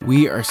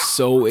We are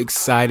so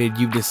excited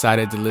you've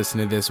decided to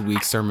listen to this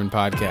week's sermon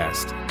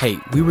podcast. Hey,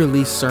 we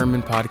release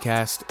sermon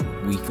podcast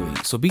weekly,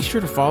 so be sure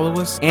to follow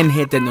us and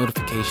hit that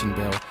notification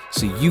bell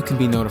so you can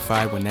be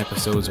notified when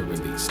episodes are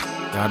released.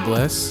 God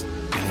bless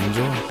and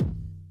enjoy.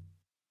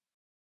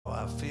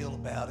 I feel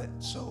about it.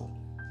 So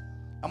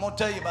I'm going to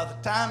tell you, by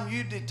the time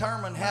you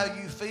determine how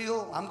you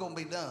feel, I'm going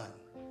to be done.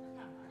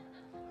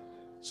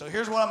 So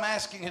here's what I'm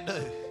asking you to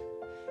do.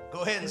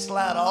 Go ahead and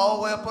slide all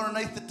the way up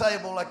underneath the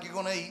table like you're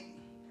going to eat.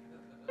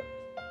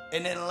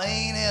 And then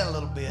lean in a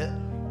little bit,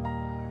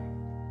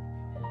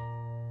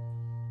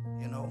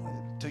 you know,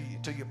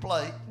 to your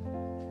plate.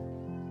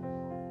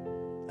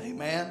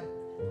 Amen.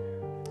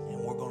 And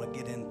we're going to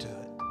get into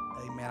it.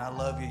 Amen. I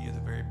love you. You're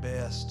the very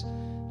best.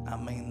 I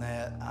mean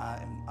that.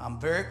 I'm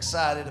very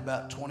excited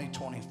about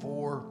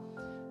 2024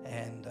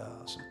 and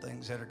some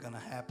things that are going to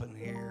happen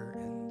here,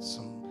 and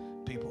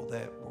some people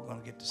that we're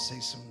going to get to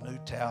see some new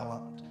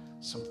talent,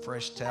 some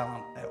fresh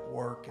talent at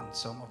work in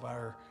some of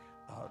our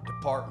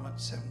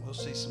departments, and we'll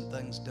see some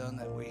things done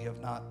that we have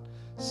not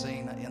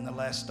seen in the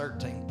last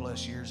 13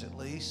 plus years at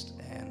least,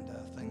 and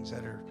things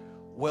that are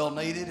well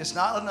needed. It's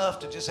not enough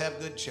to just have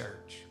good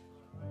church.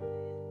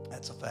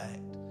 That's a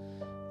fact.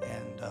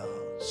 And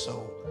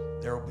so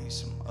there will be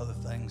some other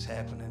things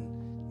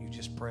happening. You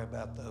just pray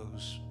about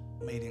those.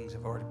 Meetings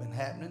have already been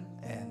happening,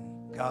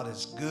 and God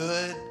is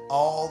good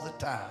all the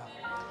time.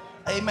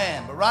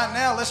 Amen. But right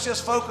now, let's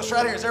just focus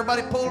right here. Is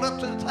everybody pulled up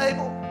to the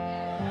table?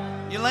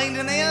 You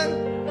leaning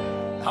in?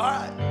 All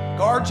right,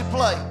 guard your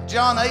plate.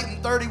 John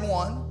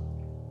 8:31.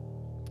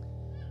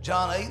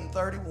 John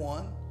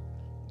 8:31.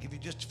 Give you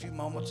just a few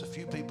moments. A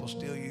few people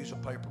still use a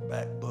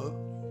paperback book,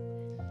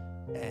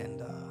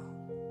 and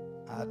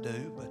I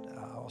do, but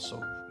I also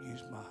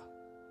use my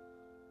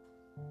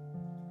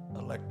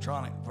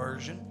electronic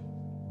version.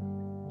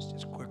 It's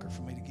just quicker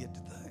for me to get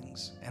to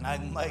things, and I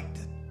can make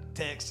the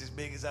text as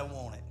big as I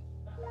want it.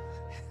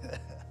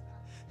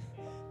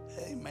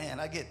 Hey man,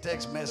 I get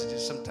text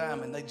messages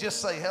sometime and they just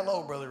say,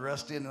 "Hello, Brother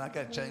Rusty," and I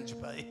got to change the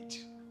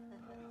page.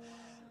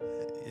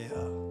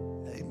 Yeah,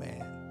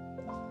 amen.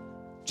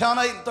 John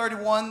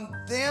 8:31,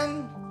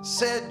 then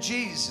said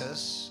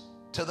Jesus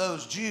to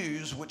those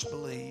Jews which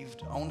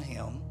believed on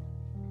him,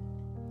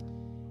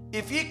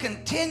 "If ye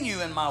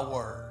continue in my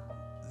word,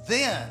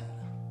 then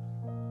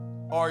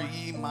are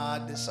ye my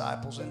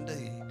disciples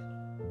indeed."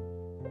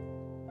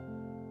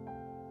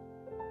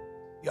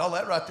 Y'all,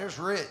 that right there is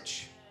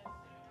rich.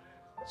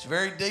 It's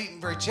very deep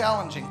and very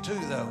challenging too,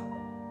 though.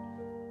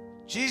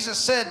 Jesus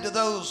said to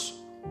those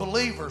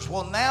believers,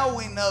 well, now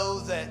we know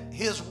that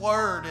his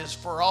word is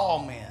for all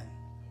men.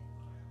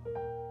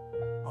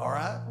 All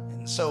right?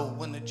 And so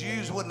when the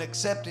Jews wouldn't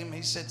accept him,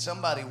 he said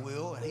somebody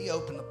will, and he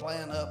opened the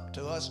plan up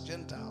to us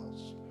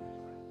Gentiles.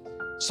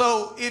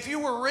 So if you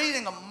were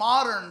reading a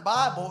modern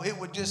Bible, it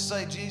would just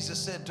say Jesus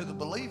said to the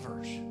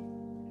believers.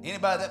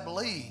 Anybody that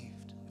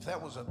believed. If that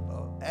was an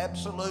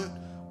absolute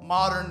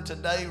modern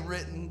today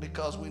written,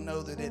 because we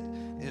know that it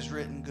is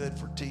written good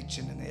for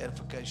teaching and the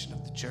edification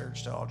of the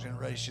church to all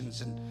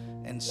generations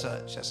and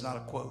such. That's not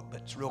a quote,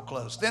 but it's real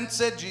close. Then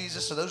said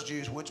Jesus to those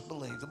Jews which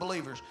believe, the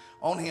believers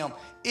on him,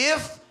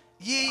 if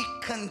ye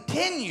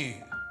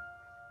continue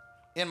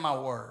in my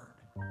word,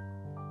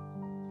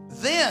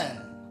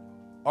 then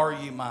are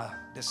ye my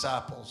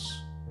disciples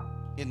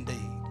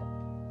indeed.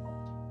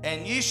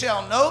 And ye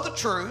shall know the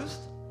truth,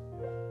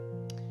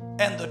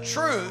 and the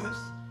truth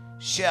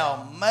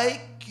shall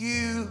make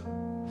you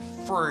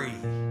free.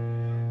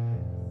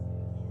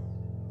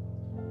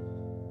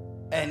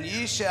 And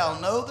ye shall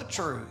know the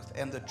truth,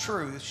 and the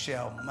truth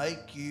shall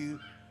make you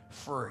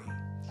free.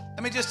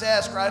 Let me just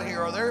ask right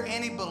here, are there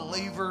any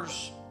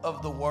believers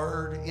of the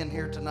word in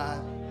here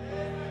tonight?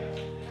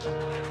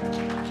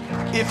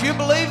 If you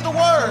believe the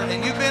word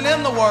and you've been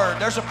in the word,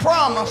 there's a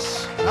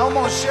promise, and I'm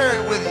going to share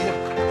it with you.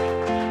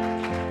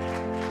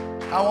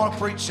 I want to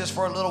preach just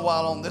for a little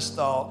while on this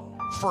thought: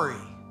 free.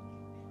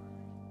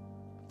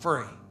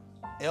 Free.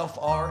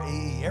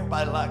 F-R-E.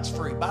 Everybody likes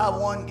free. Buy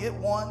one, get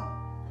one.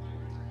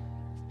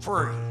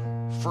 Free.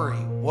 Free.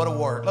 What a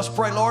word. Let's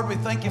pray. Lord, we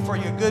thank you for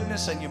your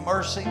goodness and your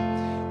mercy.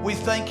 We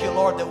thank you,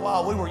 Lord, that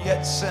while we were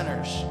yet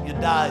sinners, you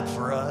died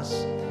for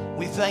us.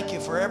 We thank you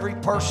for every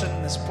person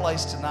in this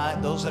place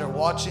tonight, those that are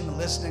watching and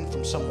listening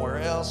from somewhere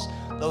else,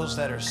 those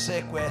that are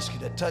sick, we ask you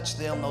to touch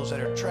them, those that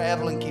are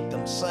traveling, keep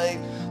them safe,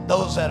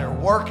 those that are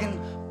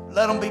working,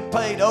 let them be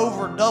paid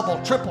over,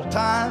 double, triple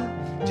time.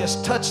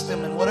 Just touch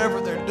them in whatever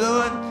they're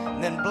doing,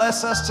 and then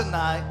bless us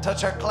tonight.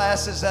 Touch our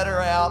classes that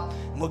are out,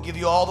 and we'll give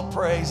you all the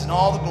praise and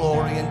all the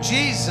glory. In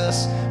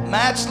Jesus'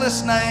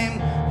 matchless name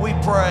we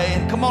pray.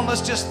 And come on, let's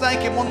just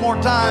thank him one more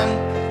time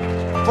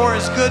for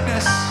his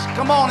goodness.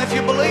 Come on, if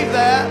you believe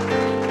that.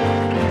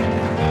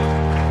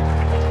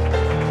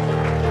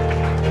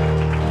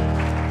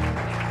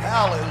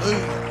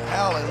 Hallelujah,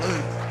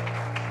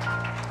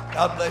 hallelujah.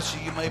 God bless you.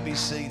 You may be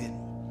seated.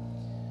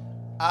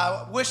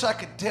 I wish I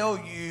could tell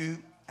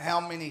you how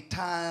many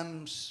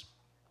times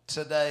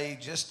today,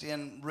 just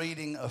in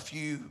reading a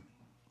few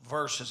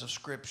verses of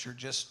Scripture,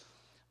 just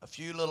a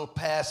few little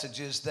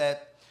passages,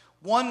 that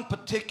one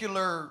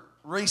particular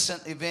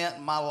recent event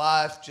in my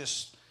life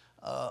just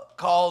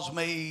caused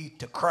me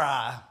to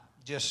cry,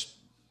 just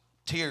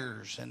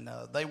tears. And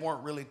they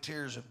weren't really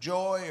tears of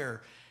joy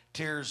or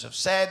tears of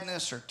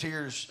sadness or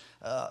tears.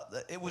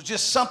 It was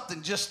just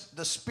something, just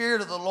the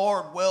Spirit of the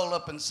Lord welled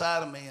up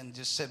inside of me and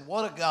just said,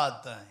 what a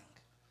God thing.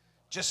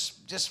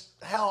 Just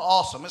how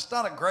awesome. It's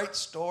not a great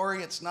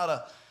story. It's not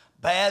a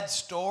bad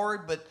story,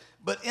 but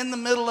in the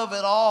middle of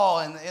it all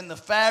and in the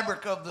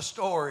fabric of the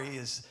story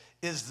is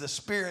the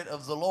Spirit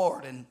of the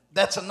Lord, and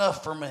that's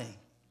enough for me.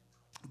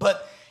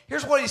 But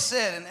here's what he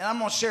said, and I'm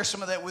going to share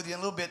some of that with you in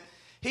a little bit.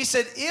 He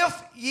said,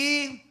 if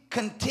ye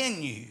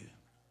continue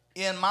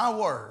in my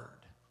word,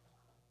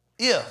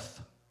 if,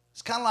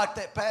 it's kind of like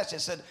that passage.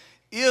 It said,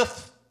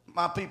 if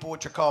my people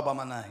which are called by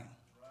my name,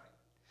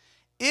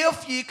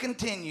 if ye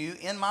continue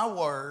in my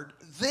word,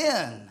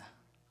 then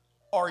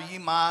are ye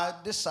my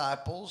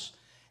disciples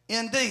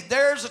indeed.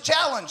 There's a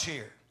challenge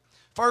here.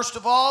 First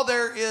of all,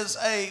 there is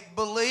a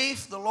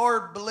belief. The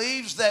Lord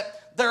believes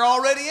that they're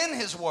already in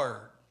his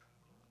word,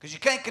 because you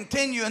can't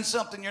continue in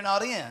something you're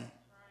not in.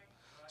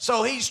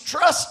 So he's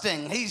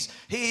trusting, he's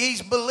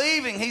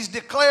believing, he's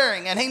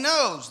declaring, and he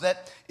knows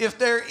that if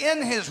they're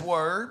in his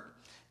word,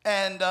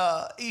 and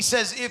he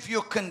says, if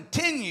you'll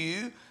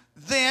continue,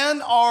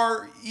 then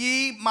are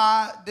ye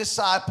my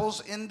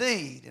disciples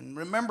indeed. And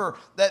remember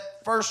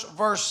that first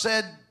verse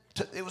said,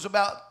 it was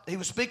about, he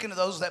was speaking to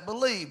those that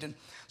believed. And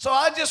so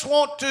I just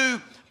want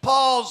to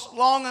pause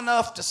long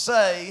enough to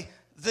say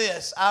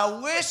this. I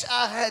wish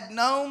I had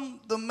known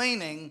the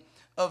meaning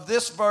of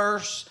this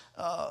verse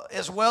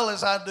as well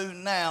as I do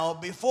now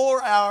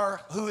before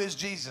our Who is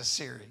Jesus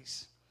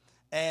series.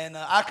 And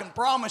I can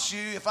promise you,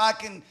 if I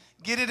can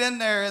get it in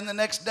there in the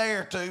next day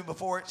or two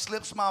before it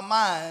slips my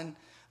mind,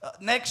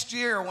 next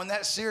year when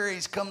that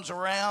series comes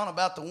around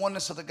about the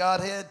oneness of the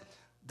Godhead,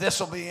 this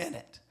will be in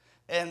it.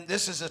 And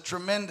this is a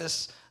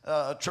tremendous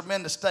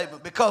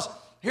statement, because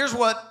here's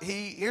what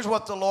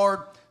the Lord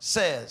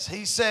says.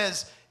 He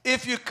says,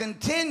 if you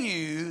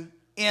continue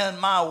in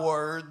my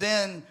word,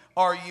 then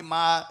are you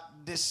my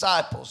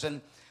disciples. And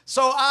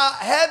so I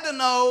had to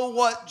know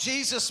what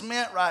Jesus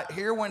meant right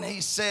here when he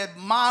said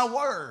my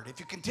word. If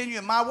you continue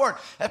in my word,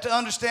 you have to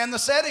understand the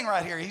setting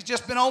right here. He's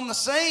just been on the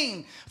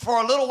scene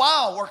for a little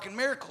while working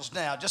miracles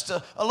now, just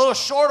a little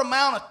short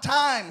amount of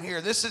time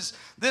here. This is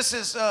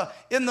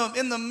in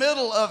the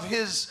middle of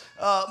his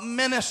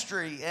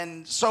ministry,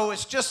 and so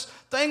it's just,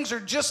 things are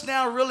just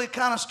now really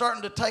kind of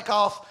starting to take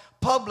off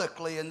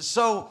publicly. And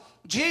so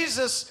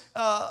Jesus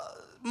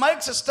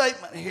makes a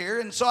statement here,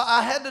 and so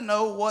I had to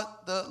know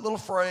what the little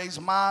phrase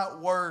my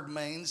word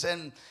means.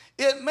 And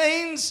it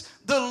means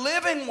the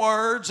living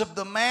words of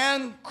the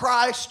man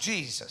Christ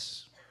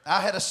Jesus.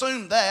 I had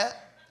assumed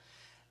that.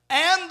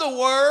 And the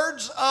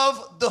words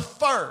of the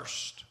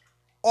first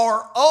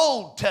or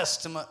Old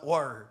Testament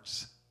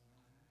words.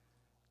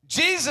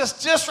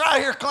 Jesus just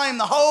right here claimed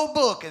the whole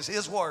book as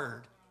his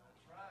word.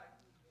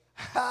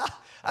 I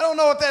don't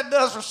know what that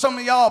does for some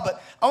of y'all,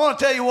 but I want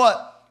to tell you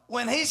what.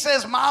 When he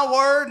says my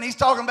word, and he's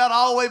talking about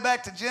all the way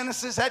back to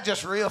Genesis, that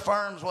just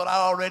reaffirms what I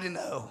already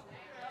know.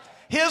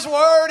 His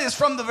word is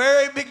from the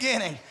very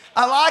beginning.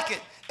 I like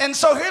it. And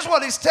so here's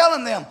what he's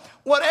telling them.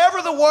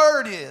 Whatever the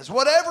word is,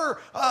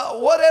 whatever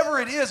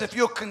it is, if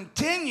you'll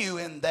continue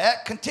in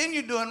that,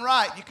 continue doing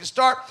right. You can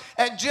start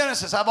at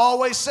Genesis. I've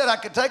always said I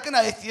could take an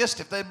atheist,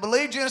 if they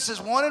believe Genesis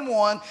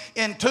 1:1,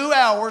 in 2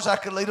 hours I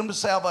could lead them to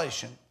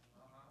salvation.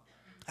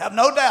 Have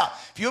no doubt.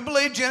 If you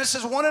believe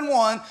Genesis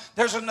 1:1,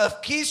 there's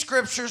enough key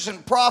scriptures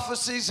and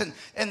prophecies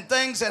and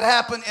things that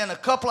happen in a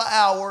couple of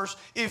hours.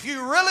 If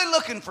you're really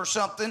looking for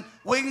something,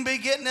 we can be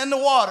getting in the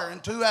water in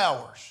 2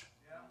 hours.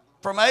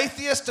 From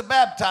atheist to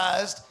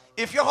baptized,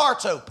 if your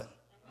heart's open.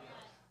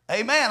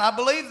 Amen. I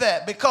believe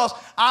that, because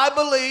I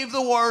believe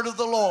the word of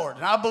the Lord.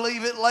 And I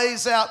believe it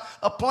lays out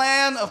a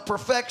plan of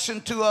perfection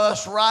to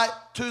us right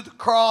to the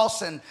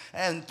cross and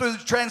through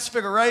the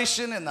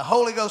transfiguration and the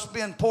Holy Ghost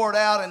being poured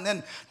out and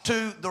then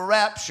to the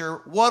rapture.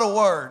 What a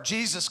word.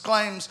 Jesus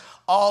claims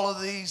all of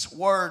these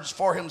words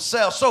for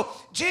himself. So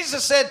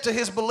Jesus said to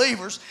his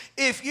believers,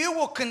 if you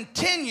will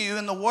continue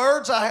in the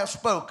words I have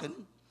spoken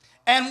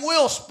and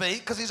will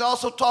speak, because he's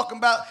also talking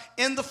about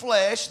in the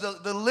flesh,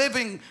 the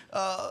living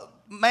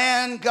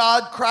man,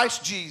 God,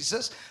 Christ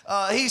Jesus.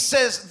 He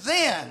says,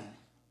 then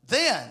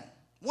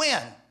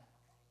when?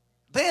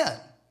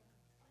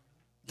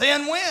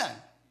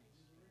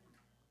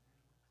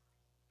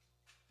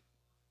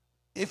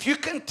 If you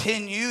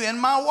continue in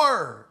my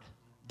word.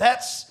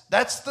 That's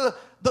the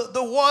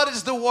what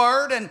is the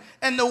word, and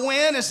the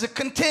when is the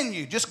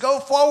continue. Just go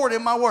forward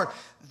in my word.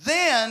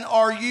 Then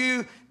are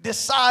you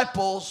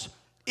disciples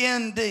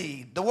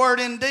indeed. The word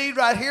indeed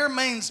right here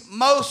means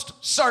most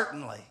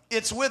certainly.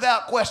 It's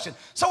without question.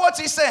 So what's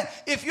he saying?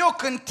 If you'll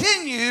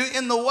continue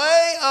in the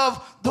way of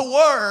the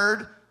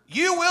word,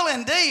 you will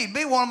indeed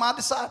be one of my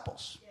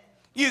disciples.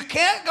 You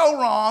can't go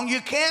wrong. You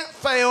can't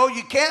fail.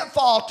 You can't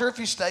falter if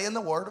you stay in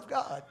the word of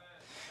God.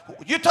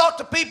 You talk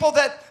to people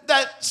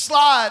that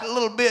slide a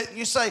little bit and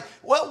you say,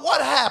 well,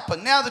 what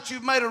happened? Now that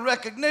you've made a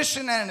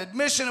recognition and an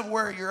admission of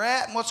where you're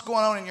at and what's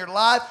going on in your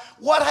life,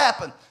 what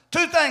happened?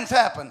 Two things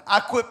happened. I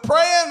quit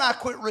praying and I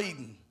quit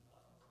reading.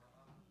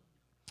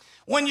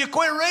 When you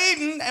quit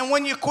reading and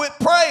when you quit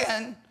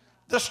praying,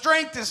 the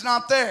strength is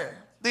not there.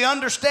 The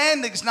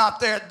understanding's not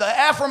there. The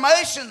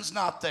affirmation's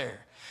not there.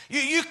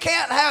 You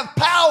can't have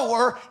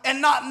power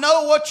and not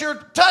know what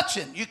you're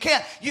touching. You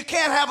can't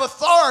have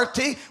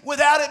authority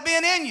without it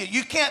being in you.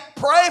 You can't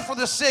pray for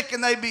the sick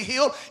and they be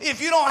healed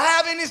if you don't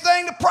have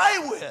anything to pray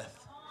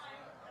with.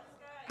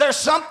 There's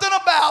something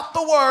about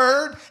the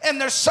word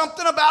and there's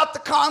something about the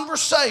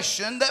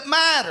conversation that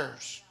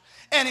matters.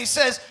 And he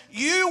says,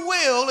 you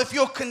will, if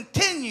you'll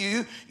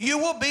continue, you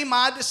will be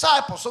my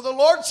disciple. So the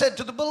Lord said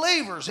to the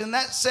believers in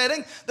that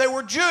setting, they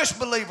were Jewish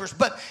believers,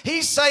 but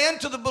he's saying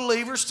to the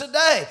believers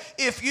today,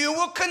 if you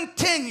will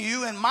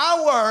continue in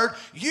my word,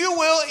 you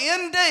will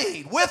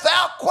indeed,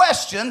 without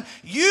question,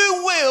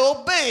 you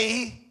will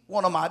be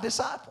one of my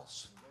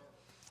disciples.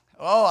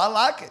 Oh, I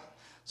like it.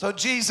 So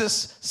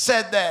Jesus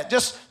said that.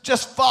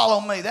 Just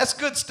follow me. That's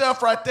good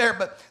stuff right there,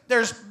 but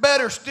there's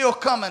better still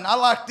coming. I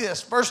like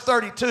this. Verse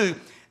 32.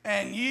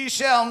 And ye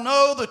shall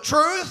know the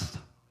truth,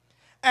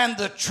 and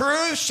the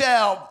truth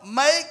shall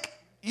make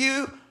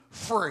you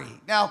free.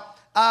 Now,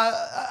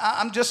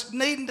 I'm just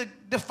needing to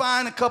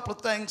define a couple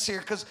of things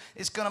here because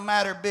it's going to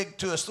matter big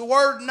to us. The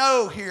word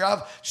know here,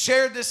 I've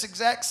shared this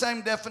exact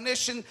same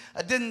definition.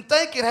 I didn't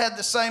think it had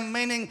the same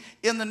meaning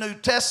in the New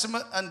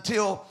Testament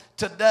until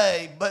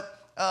today, but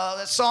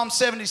Psalm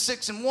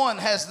 76:1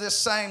 has this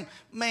same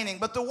meaning.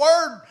 But the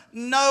word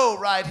know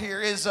right here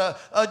is a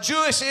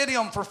Jewish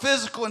idiom for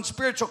physical and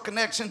spiritual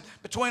connection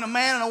between a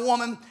man and a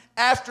woman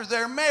after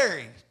they're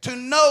married, to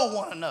know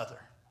one another.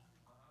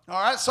 All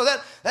right, so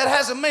that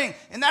has a meaning.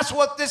 And that's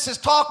what this is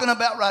talking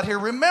about right here.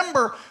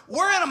 Remember,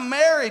 we're in a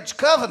marriage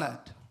covenant.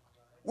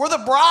 We're the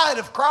bride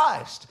of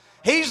Christ.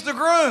 He's the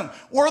groom.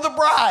 We're the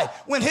bride.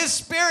 When his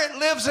spirit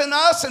lives in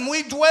us and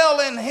we dwell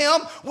in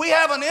him, we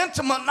have an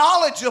intimate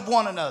knowledge of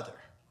one another.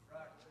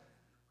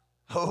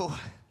 Oh,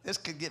 this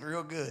could get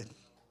real good.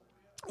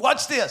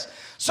 Watch this.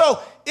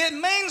 So it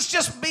means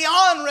just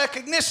beyond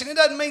recognition. It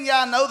doesn't mean,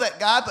 yeah, I know that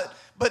guy,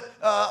 but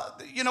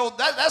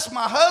that's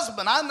my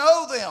husband. I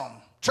know them.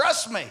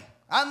 Trust me.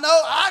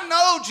 I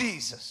know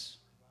Jesus.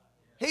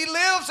 He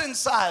lives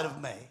inside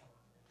of me.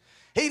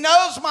 He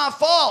knows my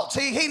faults.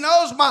 He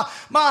knows my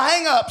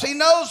hang-ups. He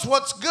knows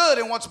what's good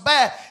and what's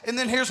bad. And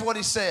then here's what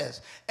he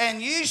says.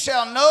 And ye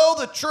shall know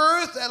the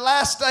truth, that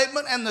last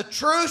statement, and the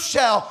truth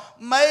shall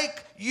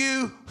make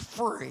you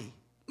free.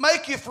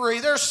 Make you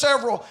free. There's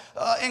several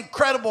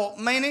incredible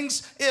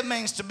meanings. It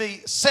means to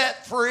be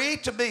set free,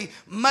 to be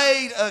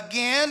made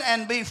again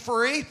and be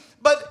free.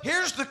 But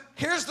here's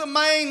the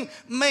main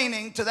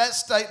meaning to that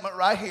statement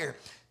right here.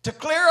 To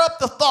clear up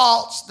the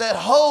thoughts that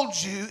hold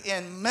you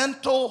in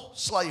mental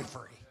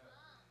slavery.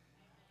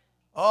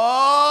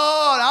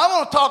 Oh, and I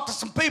want to talk to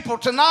some people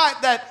tonight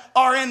that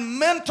are in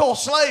mental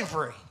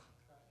slavery.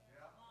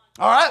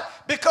 All right?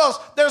 Because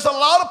there's a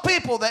lot of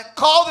people that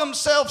call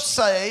themselves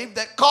saved,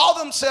 that call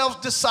themselves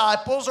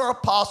disciples or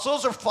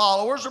apostles or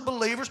followers or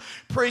believers,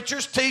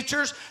 preachers,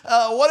 teachers,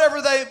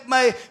 whatever they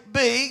may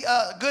be,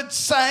 good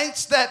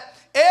saints that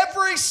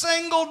every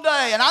single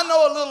day, and I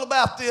know a little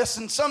about this,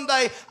 and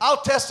someday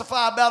I'll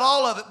testify about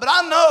all of it, but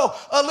I know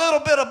a little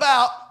bit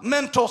about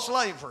mental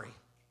slavery.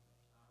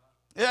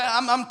 Yeah,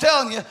 I'm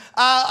telling you,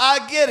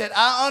 I get it.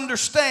 I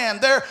understand.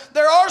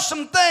 There are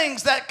some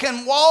things that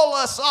can wall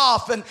us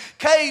off and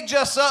cage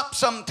us up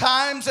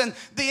sometimes, and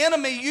the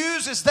enemy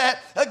uses that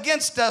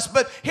against us.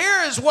 But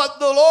here is what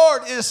the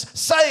Lord is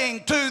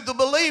saying to the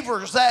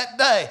believers that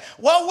day.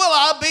 What will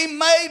I be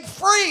made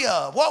free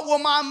of? What will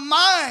my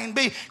mind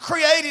be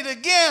created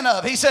again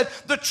of? He said,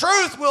 the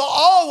truth will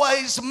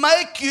always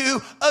make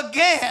you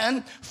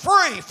again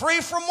free.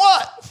 Free from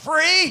what?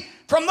 Free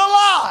from the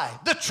lie.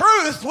 The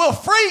truth will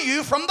free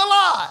you from the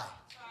lie.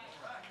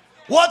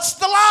 What's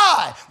the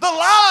lie? The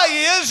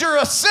lie is you're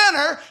a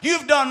sinner,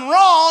 you've done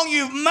wrong,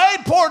 you've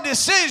made poor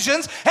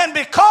decisions, and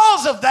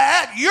because of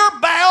that, you're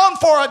bound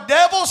for a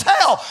devil's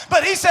hell.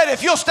 But he said,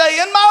 if you'll stay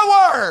in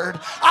my word,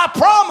 I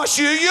promise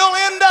you, you'll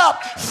end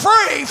up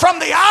free from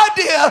the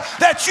idea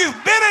that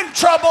you've been in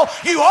trouble,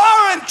 you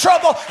are in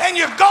trouble, and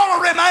you're going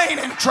to remain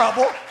in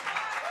trouble.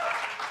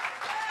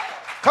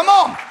 Come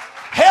on.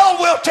 Hell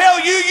will tell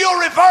you you'll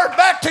revert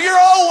back to your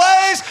old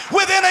ways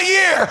within a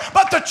year.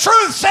 But the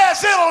truth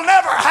says it'll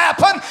never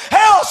happen.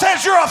 Hell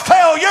says you're a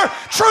failure.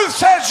 Truth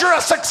says you're a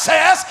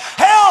success.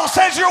 Hell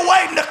says you're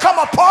waiting to come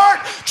apart.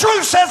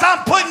 Truth says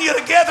I'm putting you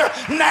together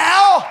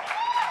now.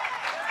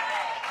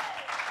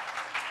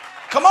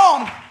 Come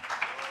on.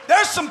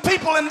 There's some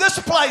people in this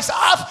place.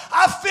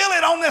 I feel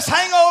it on this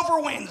Hangover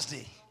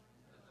Wednesday.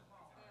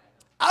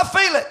 I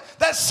feel it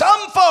that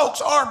some folks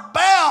are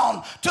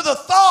bound to the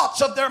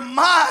thoughts of their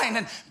mind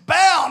and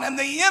bound, and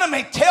the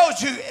enemy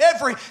tells you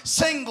every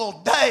single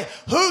day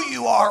who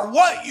you are,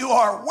 what you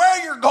are,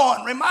 where you're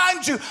going,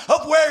 reminds you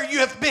of where you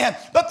have been.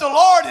 But the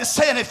Lord is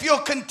saying, if you'll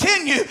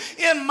continue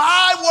in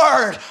my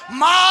word,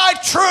 my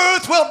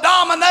truth will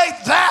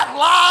dominate that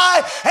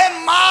lie,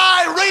 and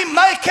my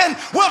remaking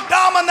will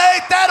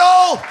dominate that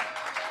old.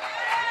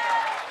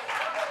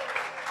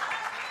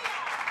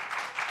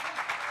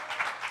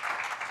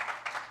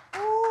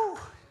 Woo.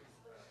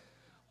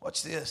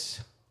 Watch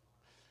this.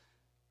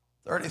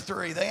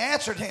 33, they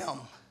answered him.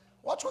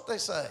 Watch what they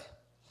say.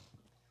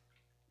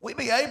 We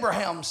be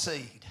Abraham's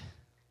seed.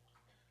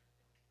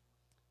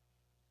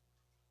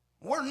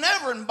 We're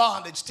never in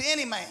bondage to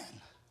any man.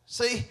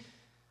 See,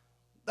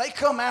 they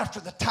come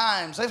after the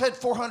times. They've had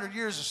 400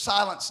 years of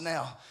silence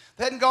now.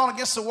 They hadn't gone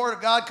against the word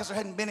of God because there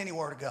hadn't been any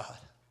word of God.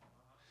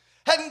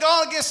 Hadn't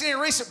gone against any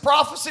recent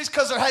prophecies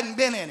because there hadn't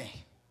been any.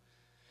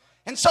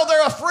 And so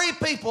they're a free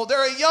people.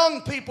 They're a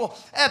young people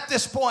at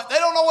this point. They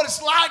don't know what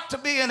it's like to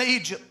be in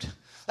Egypt.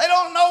 They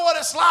don't know what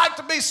it's like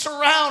to be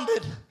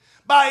surrounded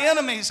by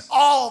enemies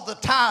all the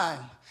time.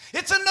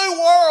 It's a new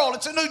world.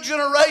 It's a new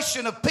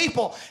generation of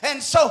people.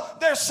 And so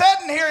they're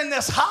sitting here in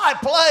this high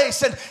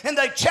place, and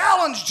they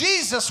challenge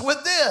Jesus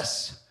with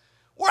this.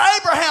 We're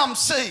Abraham's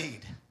seed.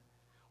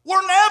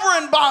 We're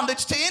never in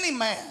bondage to any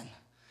man.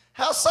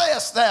 How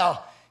sayest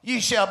thou, ye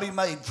shall be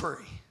made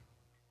free?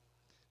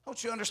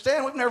 Don't you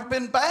understand? We've never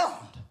been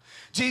bound.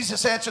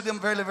 Jesus answered them,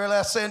 verily, verily,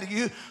 I say unto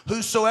you,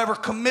 whosoever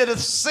committeth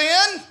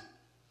sin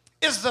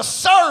is the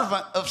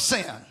servant of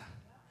sin.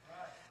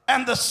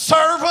 And the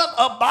servant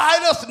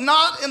abideth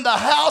not in the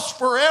house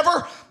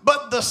forever,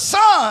 but the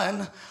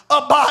Son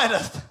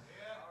abideth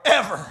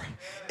ever.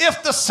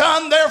 If the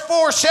Son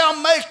therefore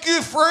shall make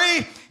you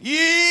free,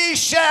 ye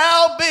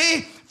shall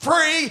be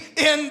free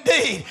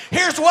indeed.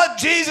 Here's what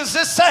Jesus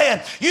is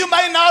saying. You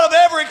may not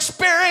have ever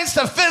experienced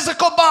a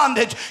physical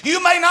bondage.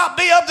 You may not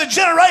be of the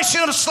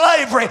generation of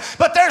slavery,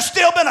 but there's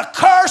still been a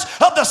curse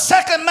of the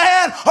second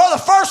man, or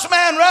the first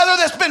man rather,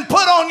 that's been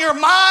put on your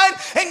mind,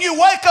 and you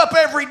wake up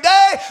every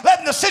day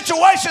letting the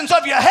situations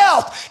of your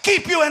health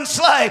keep you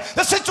enslaved,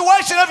 the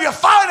situation of your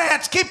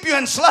finance keep you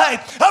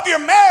enslaved, of your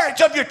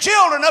marriage, of your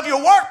children, of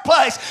your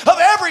workplace, of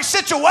every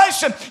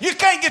situation. You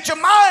can't get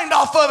your mind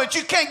off of it.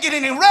 You can't get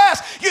any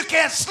rest. You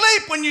can't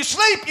sleep. When you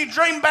sleep, you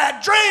dream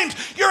bad dreams.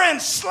 You're in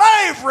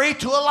slavery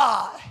to a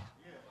lie.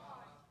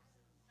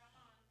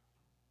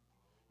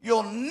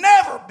 You'll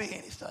never be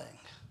anything.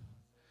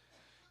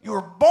 You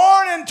were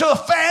born into a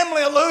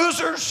family of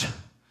losers.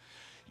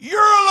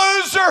 You're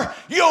a loser.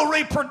 You'll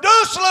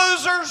reproduce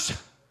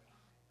losers.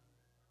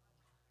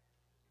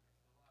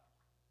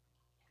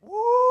 Woo.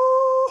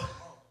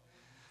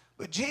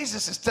 But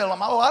Jesus is telling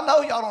them, oh, I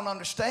know y'all don't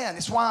understand.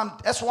 That's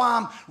why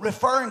I'm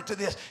referring to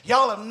this.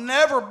 Y'all have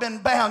never been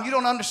bound. You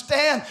don't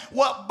understand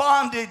what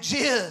bondage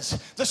is.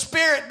 The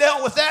Spirit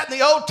dealt with that in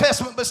the Old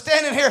Testament, but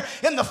standing here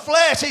in the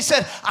flesh, he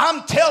said,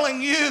 I'm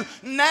telling you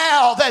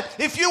now that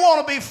if you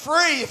want to be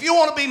free, if you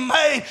want to be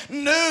made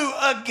new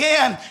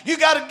again, you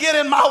got to get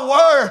in my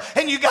word,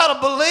 and you got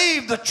to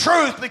believe the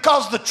truth,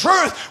 because the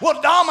truth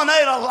will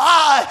dominate a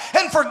lie,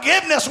 and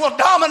forgiveness will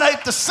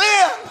dominate the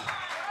sin.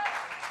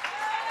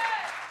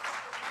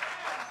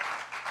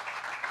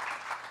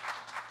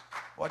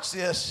 Watch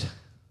this.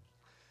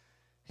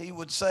 He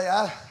would say,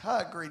 I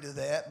agree to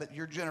that, but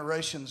your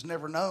generation's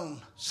never known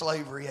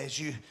slavery as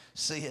you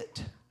see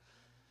it.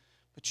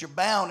 But you're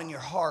bound in your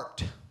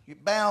heart. You're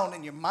bound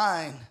in your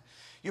mind.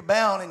 You're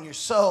bound in your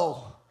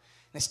soul.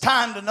 And it's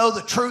time to know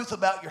the truth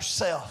about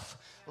yourself.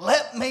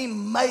 Let me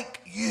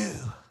make you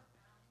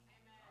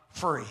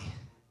free.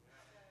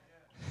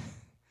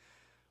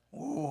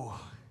 Ooh.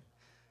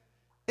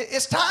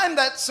 It's time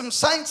that some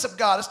saints of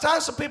God, it's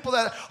time some people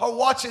that are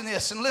watching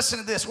this and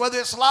listening to this, whether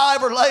it's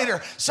live or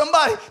later,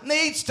 somebody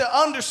needs to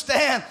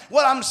understand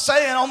what I'm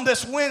saying on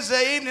this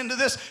Wednesday evening to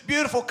this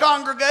beautiful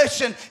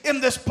congregation in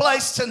this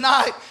place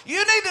tonight. You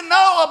need to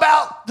know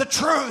about the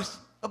truth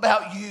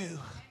about you.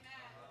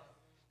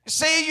 You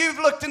see, you've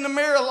looked in the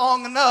mirror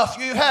long enough.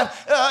 You have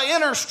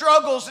inner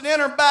struggles and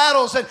inner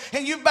battles,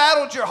 and you've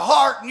battled your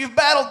heart, and you've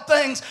battled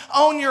things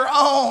on your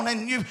own,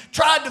 and you've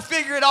tried to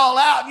figure it all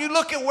out. And you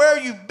look at where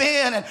you've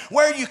been and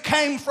where you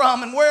came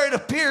from and where it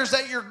appears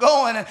that you're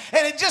going, and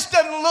it just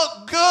doesn't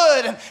look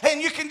good.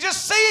 And you can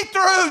just see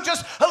through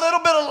just a little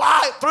bit of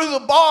light through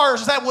the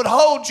bars that would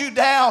hold you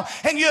down.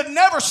 And you'd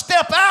never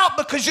step out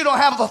because you don't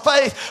have the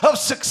faith of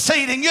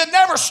succeeding. You'd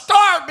never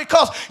start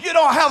because you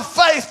don't have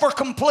faith for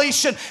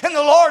completion. And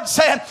the Lord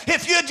saying,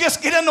 if you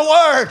just get in the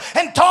Word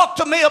and talk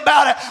to me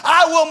about it,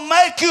 I will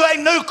make you a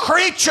new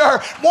creature,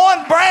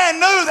 one brand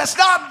new, that's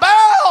not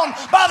bound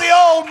by the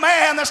old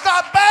man, that's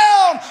not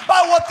bound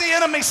by what the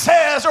enemy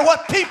says or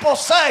what people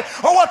say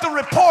or what the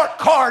report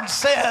card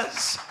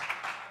says.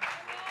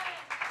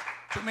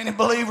 Too many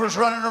believers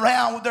running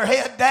around with their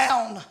head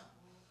down.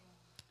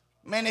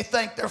 Many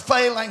think they're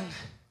failing.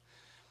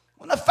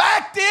 When the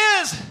fact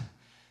is,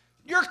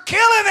 you're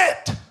killing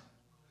it.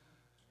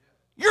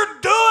 You're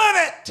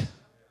doing it.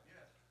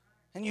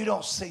 And you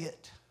don't see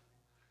it.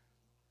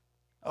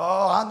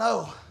 Oh, I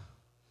know.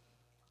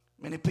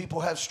 Many people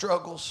have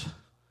struggles,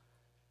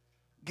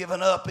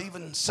 given up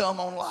even some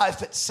on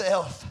life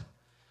itself,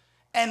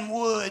 and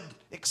would,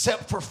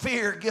 except for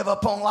fear, give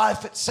up on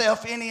life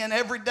itself any and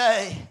every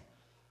day.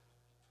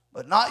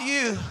 But not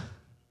you.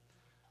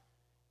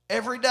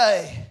 Every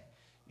day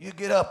you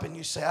get up and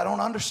you say, I don't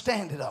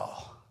understand it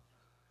all,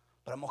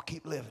 but I'm going to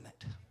keep living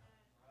it.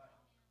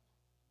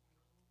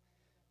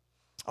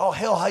 Oh,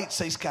 hell hates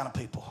these kind of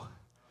people.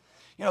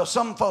 You know,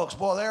 some folks,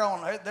 boy,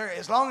 they're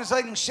as long as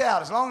they can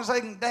shout, as long as they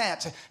can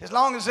dance, as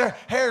long as their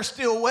hair's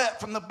still wet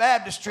from the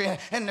baptistry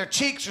and their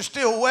cheeks are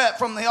still wet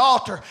from the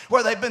altar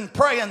where they've been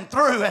praying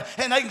through,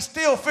 and they can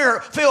still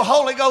feel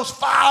Holy Ghost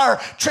fire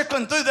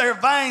trickling through their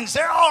veins,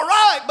 they're all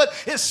right. But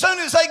as soon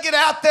as they get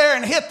out there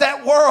and hit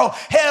that world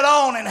head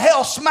on and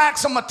hell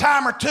smacks them a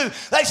time or two,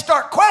 they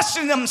start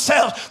questioning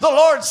themselves. The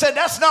Lord said,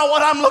 that's not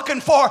what I'm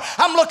looking for.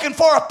 I'm looking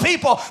for a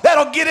people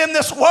that'll get in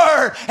this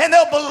word and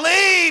they'll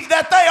believe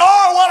that they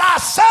are what I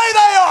say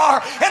they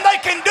are, and they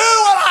can do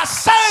what I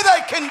say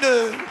they can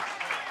do.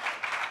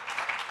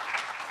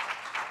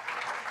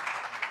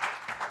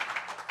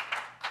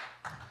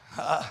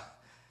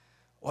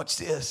 Watch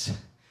this.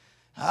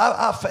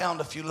 I found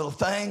a few little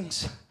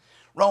things.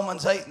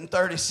 Romans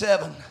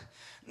 8:37.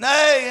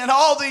 Nay, in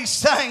all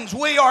these things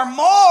we are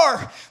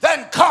more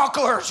than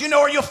conquerors. You know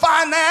where you'll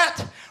find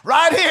that?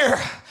 Right here.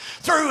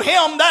 Through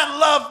him that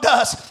loved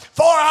us.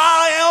 For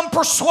I am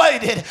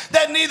persuaded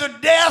that neither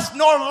death,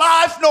 nor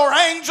life, nor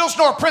angels,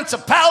 nor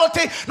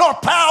principality, nor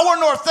power,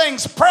 nor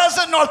things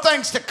present, nor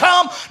things to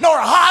come, nor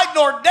height,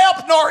 nor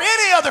depth, nor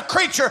any other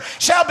creature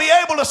shall be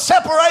able to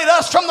separate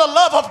us from the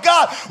love of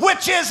God,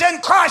 which is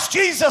in Christ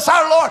Jesus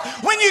our Lord.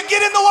 When you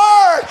get in the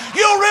Word,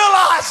 you'll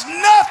realize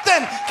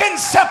nothing can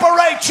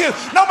separate you.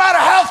 No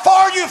matter how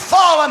far you've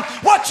fallen,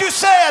 what you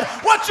said,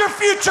 what your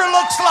future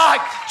looks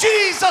like,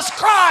 Jesus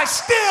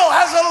Christ still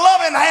has a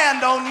loving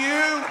hand on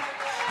you.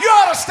 You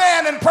ought to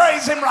stand and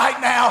praise him right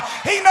now.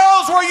 He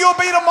knows where you'll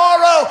be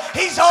tomorrow.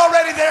 He's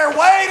already there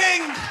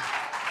waiting.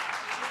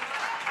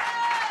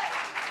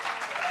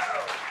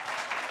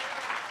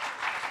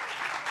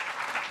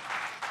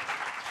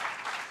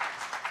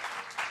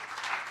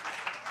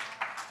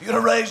 You'd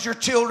have raised your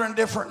children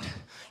different.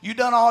 You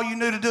done all you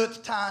knew to do at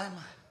the time.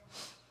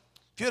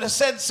 If you'd have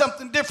said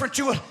something different,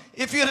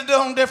 if you'd have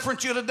done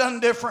different, you'd have done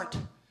different.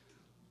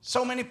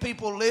 So many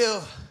people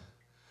live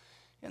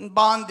in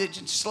bondage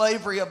and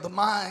slavery of the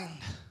mind,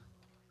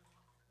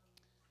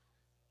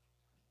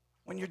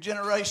 when your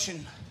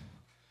generation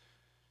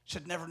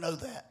should never know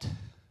that.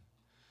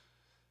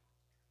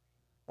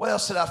 What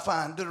else did I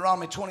find?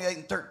 Deuteronomy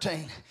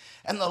 28:13.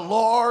 And the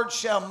Lord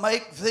shall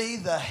make thee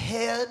the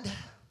head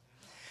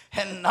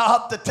and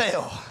not the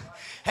tail.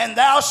 And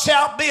thou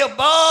shalt be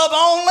above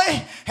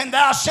only, and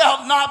thou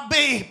shalt not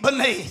be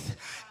beneath.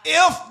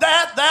 If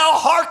that thou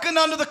hearken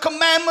unto the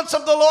commandments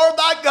of the Lord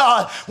thy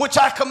God, which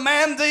I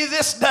command thee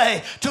this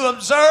day, to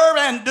observe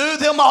and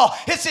do them all.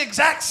 It's the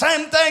exact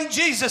same thing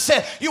Jesus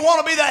said. You want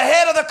to be the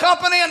head of the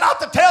company and not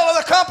the tail of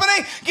the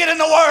company? Get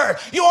in the Word.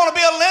 You want to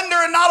be a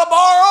lender and not a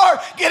borrower?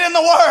 Get in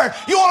the Word.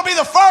 You want to be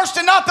the first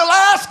and not the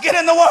last? Get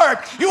in the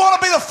Word. You want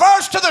to be the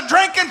first to the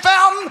drinking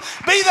fountain?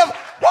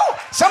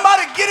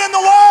 Somebody get in the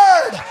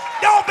Word.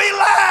 Don't be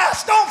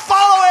last. Don't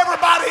follow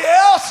everybody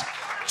else.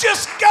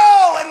 Just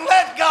go and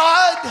let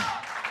God.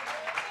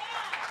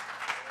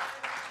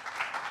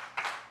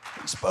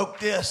 He spoke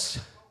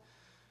these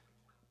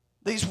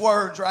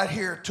words right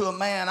here to a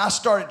man. I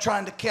started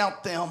trying to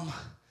count them.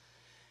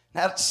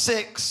 At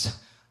 6,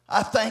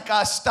 I think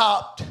I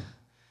stopped.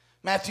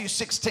 Matthew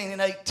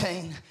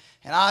 16:18.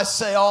 And I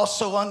say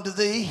also unto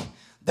thee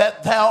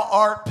that thou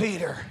art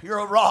Peter. You're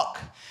a rock.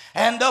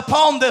 And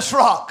upon this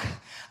rock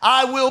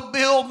I will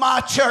build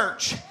my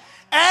church.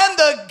 And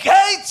the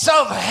gates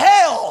of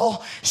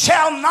hell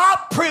shall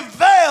not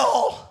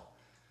prevail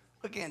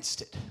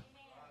against it.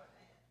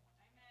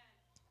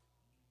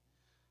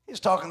 He was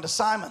talking to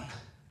Simon.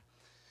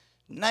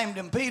 Named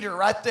him Peter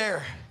right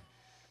there.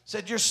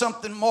 Said, you're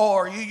something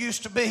more. You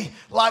used to be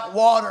like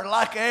water,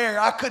 like air.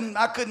 I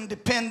couldn't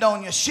depend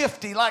on you.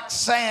 Shifty like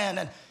sand,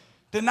 and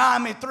deny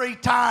me 3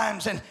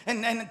 times and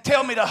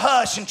tell me to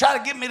hush and try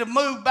to get me to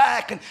move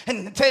back and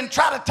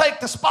try to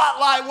take the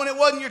spotlight when it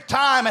wasn't your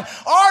time, and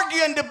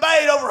argue and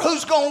debate over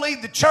who's going to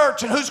lead the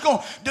church and who's going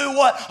to do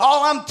what.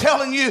 All I'm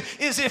telling you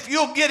is if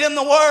you'll get in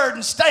the Word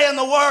and stay in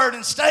the Word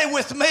and stay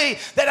with me,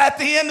 that at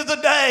the end of the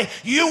day,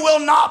 you will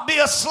not be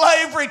a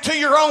slavery to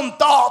your own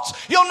thoughts.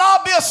 You'll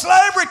not be a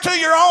slavery to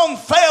your own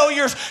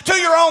failures, to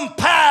your own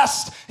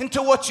past, and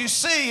to what you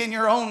see in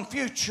your own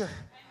future.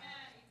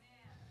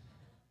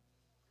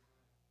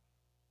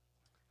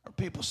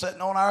 People sitting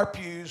on our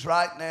pews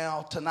right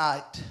now,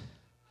 tonight,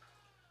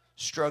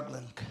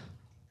 struggling.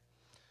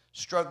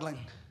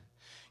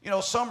 You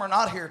know, some are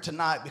not here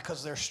tonight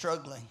because they're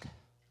struggling.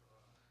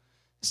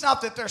 It's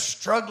not that they're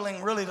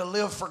struggling really to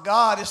live for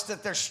God. It's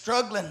that they're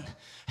struggling.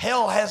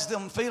 Hell has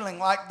them feeling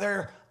like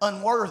they're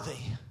unworthy.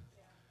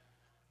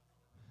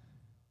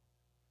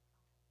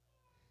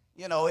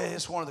 You know,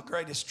 it's one of the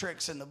greatest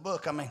tricks in the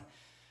book. I mean,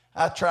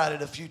 I tried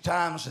it a few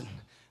times and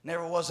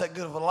never was that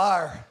good of a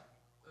liar.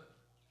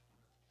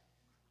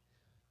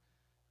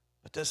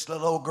 But this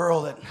little old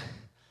girl that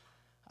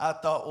I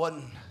thought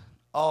wasn't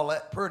all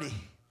that pretty,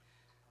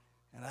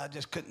 and I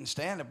just couldn't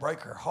stand to break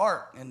her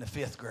heart in the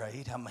 5th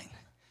grade. I mean,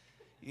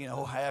 you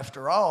know,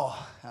 after all,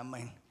 I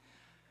mean,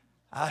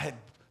 I had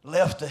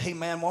left the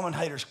He-Man Woman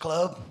Haters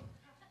Club,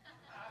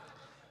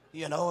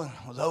 you know, and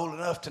was old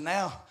enough to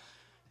now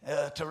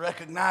to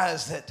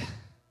recognize that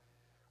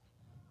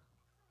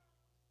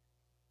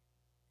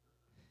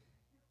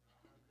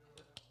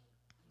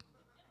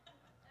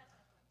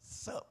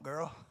what's up,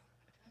 girl?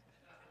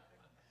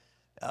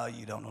 Oh,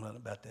 you don't know nothing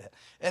about that.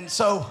 And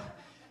so,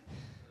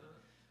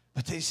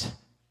 but these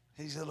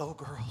little old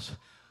girls,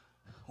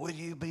 will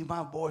you be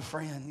my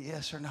boyfriend?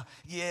 Yes or no?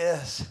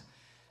 Yes.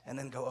 And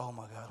then go, oh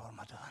my God, what am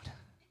I done?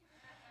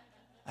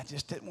 I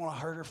just didn't want to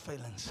hurt her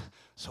feelings.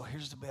 So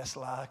here's the best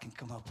lie I can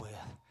come up with.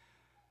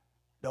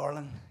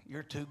 Darling,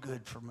 you're too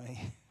good for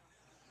me.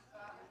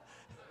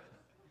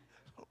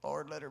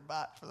 Lord, let her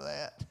bite for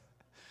that.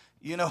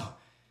 You know,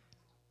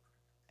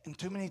 and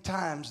too many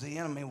times the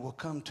enemy will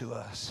come to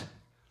us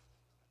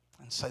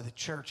and say the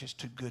church is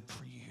too good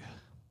for you.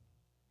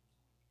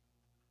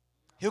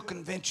 He'll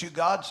convince you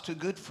God's too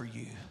good for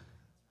you.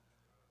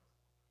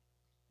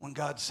 When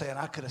God's saying,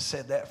 I could have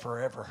said that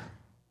forever,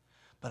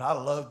 but I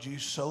loved you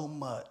so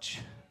much,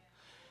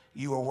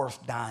 you are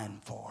worth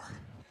dying for.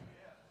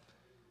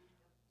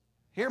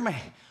 Hear me.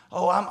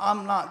 Oh,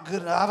 I'm not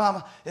good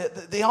enough.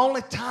 The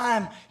only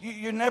time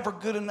you're never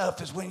good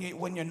enough is when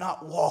you're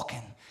not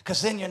walking, because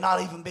then you're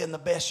not even being the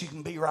best you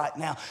can be right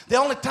now. The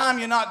only time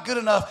you're not good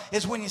enough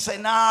is when you say,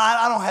 nah,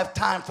 I don't have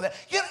time for that.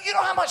 You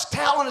know how much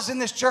talent is in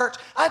this church?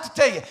 I have to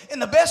tell you, in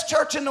the best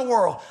church in the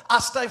world, I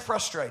stay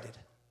frustrated.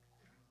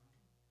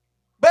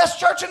 Best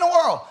church in the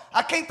world.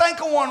 I can't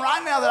think of one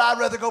right now that I'd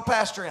rather go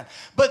pastor in.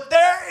 But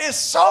there is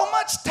so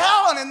much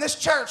talent in this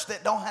church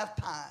that don't have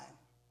time.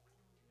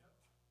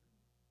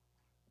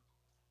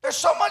 There's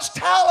so much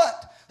talent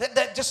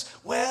that just,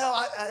 well,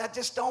 I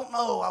just don't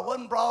know. I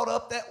wasn't brought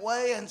up that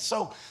way. And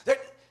so, and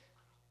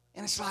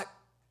it's like,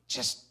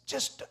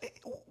 just,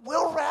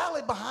 we'll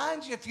rally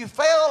behind you. If you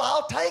fail,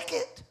 I'll take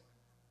it.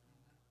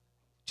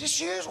 Just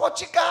use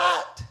what you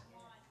got.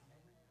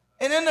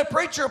 And then the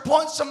preacher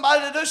appoints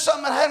somebody to do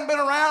something that hadn't been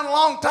around a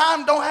long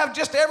time, don't have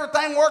just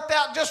everything worked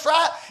out just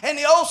right. And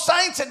the old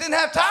saints that didn't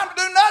have time to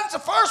do nothing's the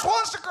first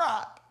ones to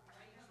cry.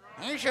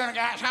 You should have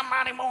got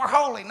somebody more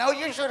holy. No,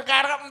 you should have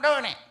got up and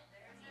doing it.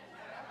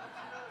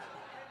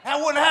 I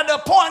wouldn't have had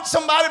to appoint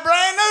somebody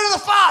brand new to the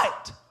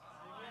fight.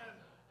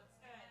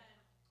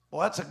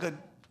 Well, that's a good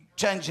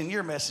change in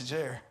your message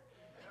there.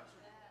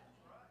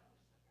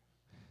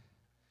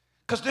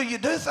 Because do you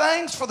do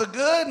things for the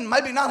good and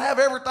maybe not have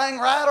everything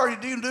right, or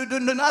do you do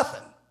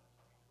nothing?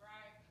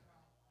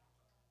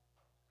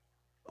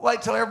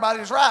 Wait till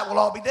everybody's right, we'll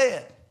all be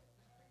dead.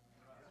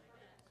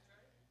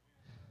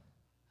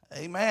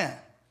 Amen.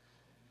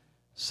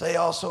 Say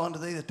also unto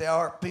thee that thou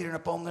art Peter, and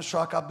upon this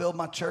rock I build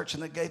my church,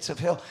 and the gates of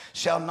hell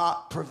shall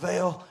not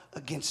prevail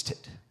against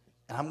it.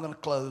 And I'm going to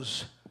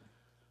close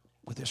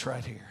with this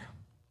right here.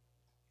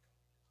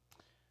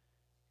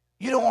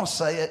 You don't want to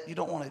say it. You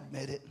don't want to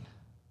admit it.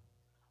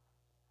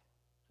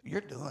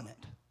 You're doing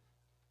it.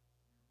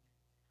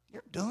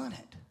 You're doing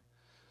it.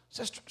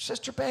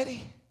 Sister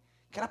Betty,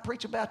 can I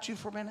preach about you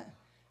for a minute?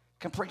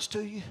 Can I preach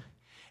to you?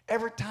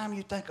 Every time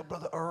you think of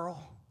Brother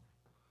Earl,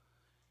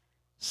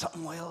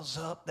 something wells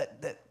up,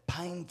 that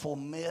painful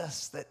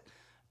miss that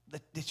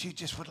you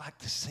just would like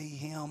to see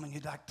him, and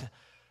you'd like to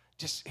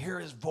just hear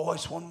his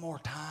voice one more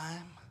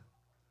time.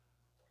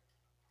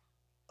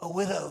 A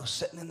widow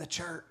sitting in the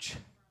church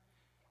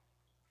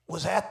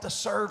was at the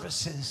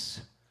services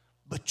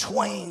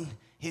between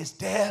his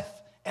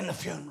death and the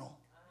funeral.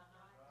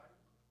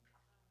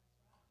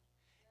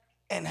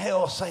 And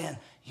hell saying,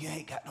 you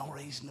ain't got no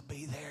reason to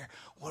be there.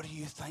 What are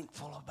you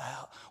thankful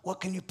about? What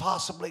can you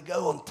possibly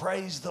go and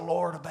praise the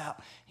Lord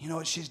about? You know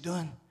what she's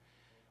doing?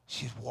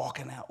 She's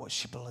walking out what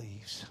she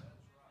believes.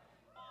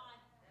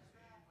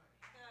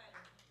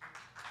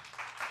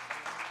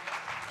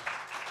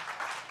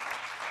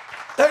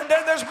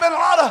 There's been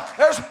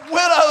there's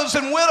widows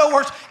and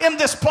widowers in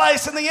this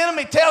place, and the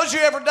enemy tells you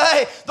every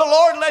day, the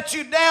Lord let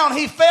you down.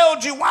 He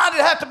failed you. Why did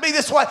it have to be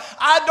this way?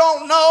 I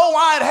don't know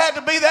why it had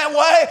to be that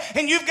way,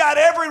 and you've got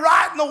every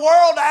right in the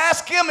world to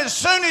ask him as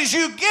soon as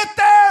you get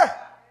there.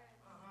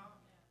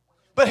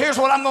 But here's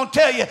what I'm going to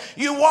tell you.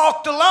 You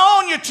walked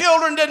alone. Your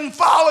children didn't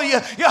follow you.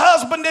 Your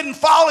husband didn't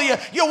follow you.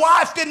 Your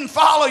wife didn't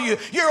follow you.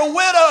 You're a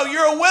widow.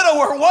 You're a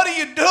widower. What are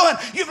you doing?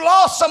 You've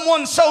lost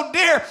someone so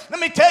dear. Let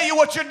me tell you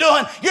what you're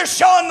doing. You're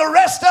showing the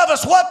rest of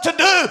us what to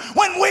do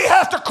when we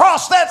have to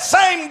cross that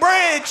same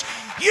bridge.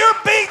 You're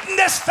beating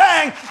this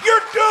thing.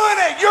 You're doing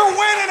it. You're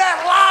winning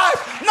at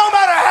life. No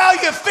matter how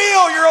you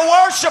feel, you're a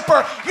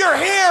worshiper. You're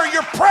here.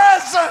 You're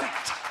present.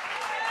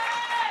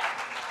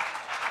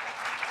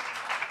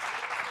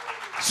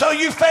 So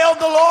you failed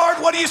the Lord.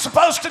 What are you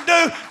supposed to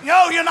do?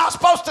 No, you're not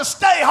supposed to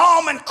stay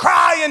home and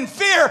cry in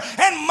fear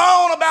and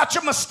moan about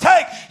your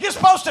mistake. You're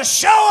supposed to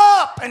show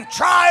up and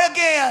try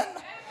again.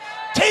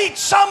 Teach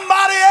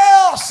somebody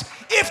else,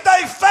 if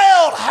they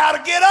failed, how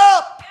to get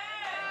up.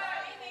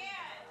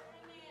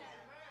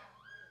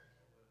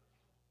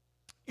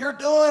 you're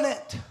doing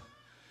it.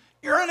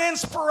 You're an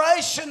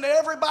inspiration to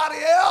everybody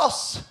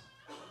else.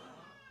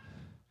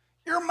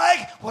 You're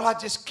making, well, I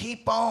just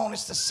keep on.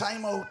 It's the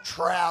same old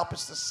trap.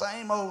 It's the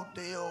same old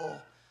deal.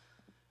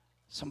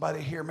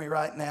 Somebody hear me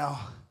right now.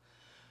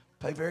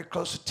 Pay very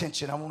close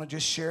attention. I want to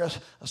just share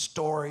a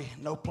story.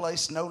 No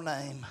place, no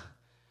name.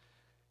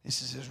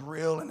 This is as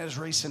real and as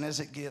recent as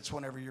it gets.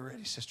 Whenever you're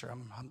ready, sister,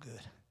 I'm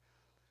good.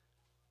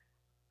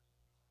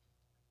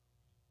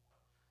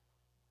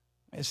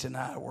 Miss and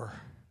I were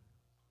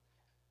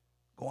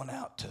going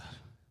out to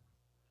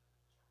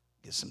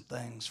get some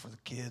things for the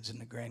kids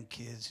and the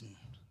grandkids, and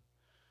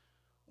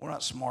we're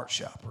not smart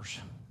shoppers.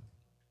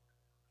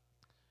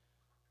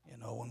 You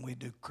know, when we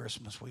do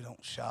Christmas, we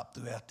don't shop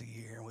throughout the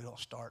year, and we don't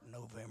start in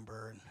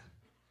November and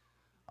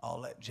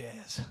all that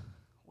jazz.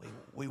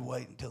 We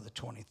wait until the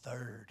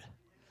 23rd.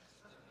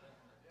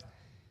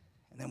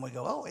 And then we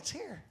go, oh, it's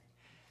here.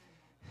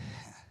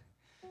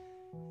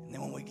 And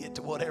then when we get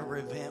to whatever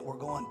event we're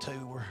going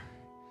to, we're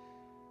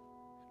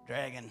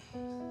dragging.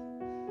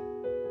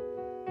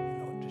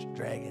 Just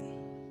dragging.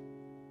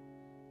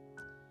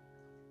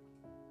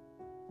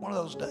 One of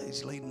those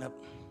days leading up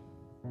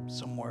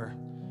somewhere,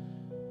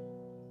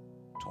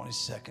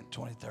 22nd,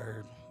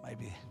 23rd,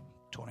 maybe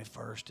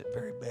 21st at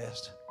very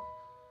best.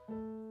 I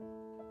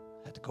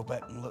had to go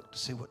back and look to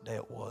see what day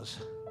it was.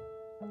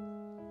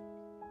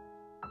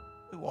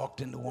 We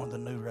walked into one of the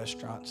new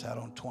restaurants out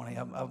on 20.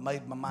 I've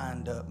made my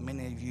mind up.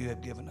 Many of you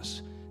have given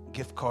us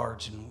gift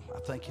cards, and I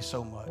thank you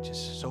so much. It's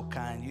so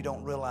kind. You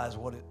don't realize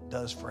what it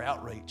does for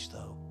outreach,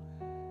 though.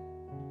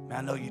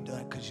 I know you're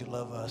doing it because you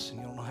love us, and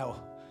you don't know how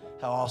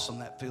awesome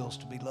that feels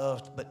to be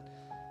loved. But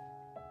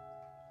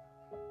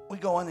we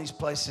go in these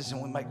places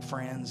and we make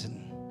friends,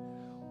 and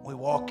we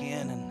walk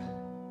in, and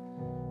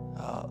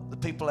the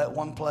people at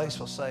one place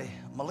will say,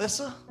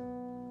 Melissa?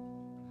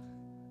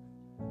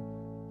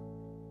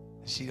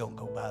 She don't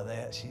go by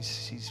that.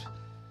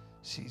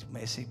 She's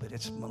messy, but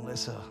it's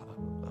Melissa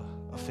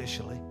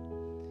officially.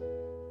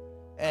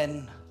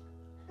 And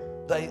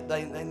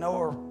they know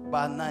her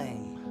by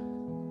name.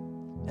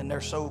 And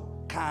they're so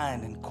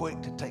kind and quick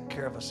to take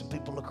care of us. And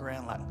people look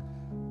around like,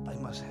 they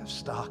must have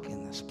stock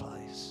in this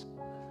place.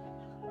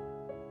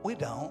 We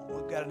don't.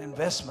 We've got an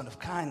investment of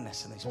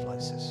kindness in these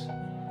places.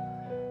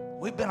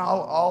 We've been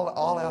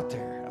all out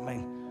there. I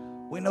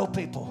mean, we know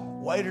people,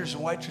 waiters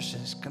and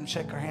waitresses, come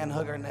shake our hand,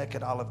 hug our neck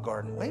at Olive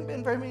Garden. We ain't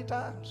been very many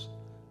times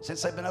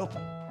since they've been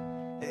open.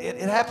 It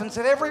happens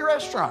at every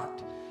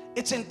restaurant.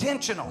 It's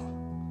intentional.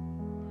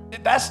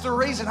 That's the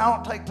reason I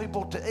don't take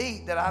people to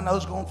eat that I know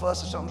is going to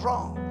fuss if something's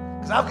wrong.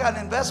 Because I've got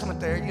an investment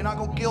there. You're not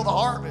going to kill the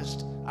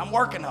harvest I'm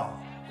working on.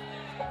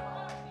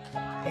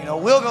 You know,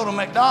 we'll go to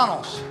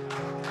McDonald's.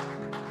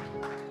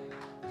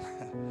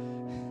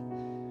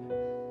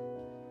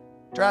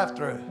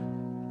 Drive-through.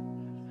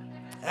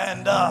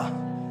 And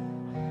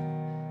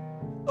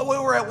but we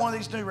were at one of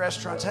these new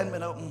restaurants. Hadn't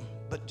been open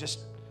but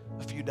just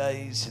a few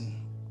days. And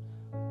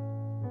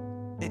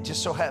it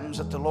just so happens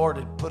that the Lord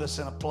had put us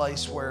in a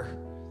place where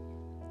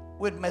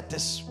we'd met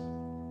this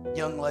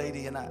young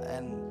lady,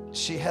 and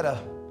she had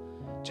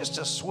just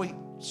a sweet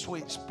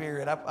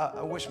spirit.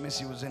 I wish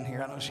Missy was in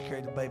here. I know she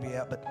carried the baby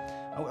out, but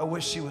I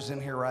wish she was in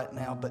here right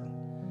now. But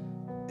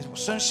as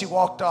soon as she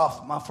walked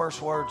off, my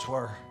first words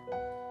were,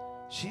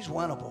 she's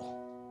winnable.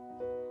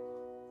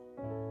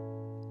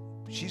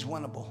 She's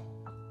winnable.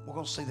 We're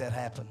going to see that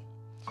happen.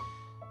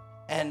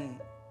 And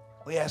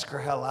we asked her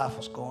how life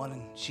was going,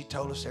 and she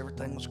told us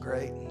everything was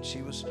great. And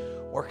she was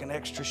working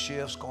extra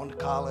shifts, going to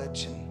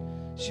college, and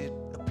she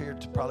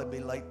appeared to probably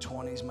be late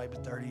 20s, maybe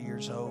 30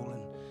 years old.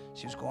 And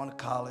she was going to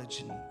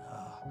college, and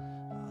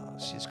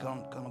she's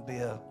going to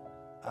be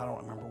I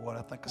don't remember what,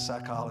 I think a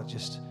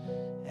psychologist,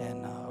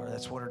 and or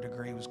that's what her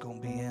degree was going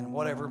to be in,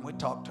 whatever. And we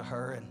talked to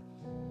her, and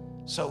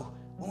so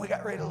when we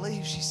got ready to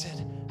leave, she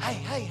said,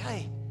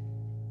 hey,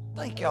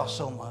 thank y'all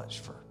so much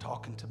for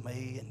talking to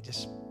me. And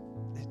just,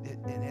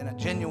 and a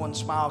genuine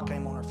smile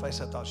came on her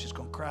face. I thought she was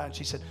going to cry. And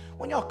she said,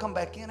 when y'all come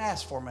back in,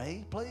 ask for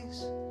me,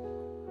 please.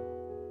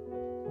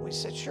 We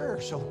said,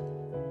 sure. So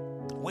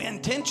we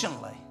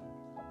intentionally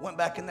went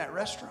back in that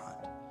restaurant,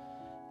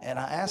 and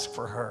I asked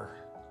for her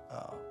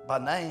by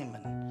name,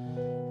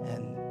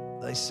 and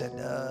they said,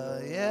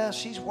 yeah,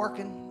 she's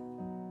working.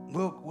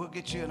 We'll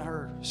get you in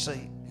her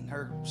seat, in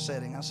her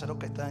setting. I said,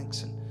 okay,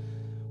 thanks. And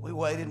we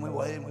waited.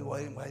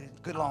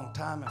 Good long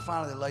time. And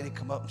finally the lady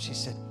come up and she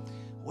said,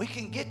 we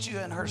can get you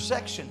in her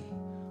section,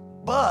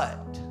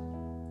 but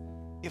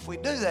if we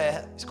do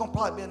that, it's going to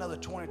probably be another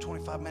 20,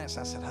 25 minutes.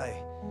 And I said,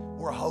 hey,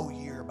 we're a whole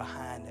year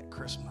behind at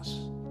Christmas.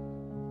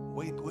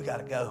 We got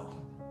to go.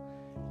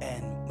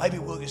 And maybe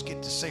we'll just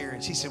get to see her.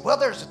 And she said, well,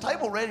 there's a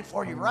table ready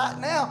for you right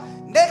now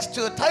next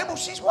to a table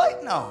she's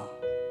waiting on.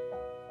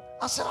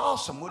 I said,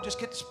 awesome. We'll just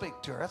get to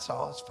speak to her. That's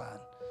all. That's fine.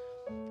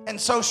 And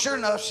so sure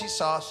enough, she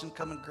saw us and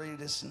come and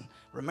greeted us and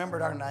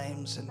remembered our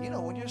names. And, you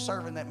know, when you're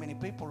serving that many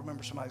people,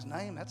 remember somebody's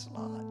name, that's a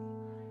lot.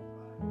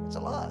 It's a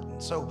lot.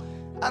 And so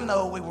I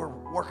know we were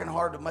working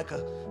hard to make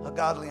a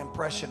godly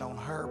impression on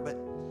her. But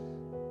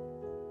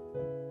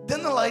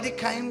then the lady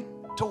came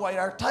to wait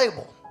our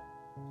table.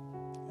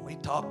 we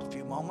talked a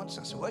few moments.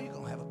 I said, well, you're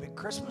going to have a big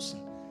Christmas.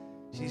 And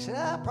she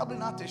said, probably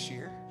not this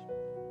year.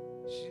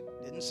 She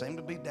didn't seem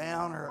to be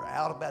down or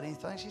out about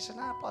anything. She said,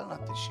 probably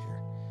not this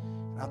year.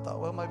 And I thought,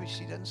 well, maybe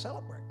she doesn't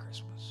celebrate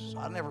Christmas. So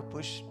I never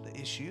pushed the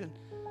issue.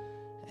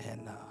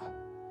 And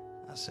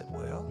I said,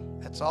 well,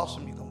 that's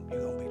awesome. You're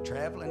gonna be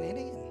traveling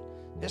any?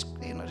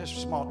 And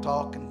just small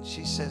talk. And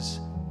she says,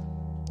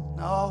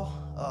 no.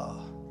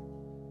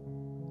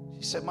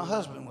 She said, my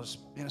husband was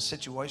in a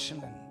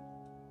situation, and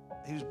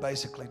he was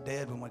basically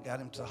dead when we got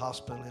him to the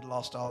hospital. He'd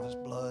lost all of his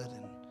blood,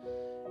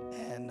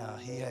 and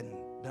he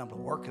hadn't been able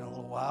to work in a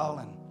little while.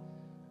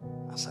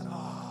 And I said,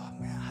 oh,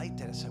 man, I hate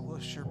that. I said, we'll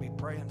sure be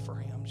praying for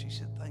him. She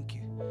said, thank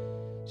you.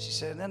 She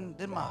said, and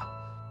then my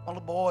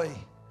little boy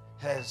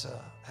has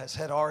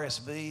had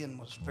RSV and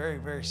was very,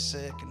 very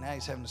sick, and now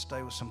he's having to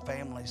stay with some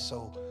family.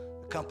 So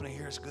the company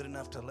here is good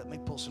enough to let me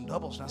pull some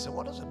doubles. And I said,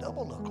 what does a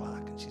double look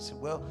like? And she said,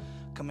 well,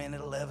 come in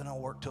at 11, I'll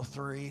work till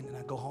 3, and then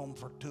I go home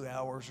for 2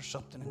 hours or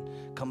something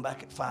and come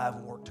back at 5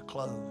 and work to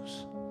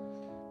close.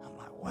 I'm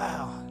like,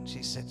 wow. And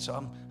she said, so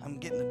I'm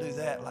getting to do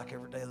that like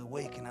every day of the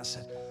week. And I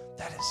said,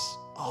 that is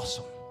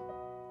awesome.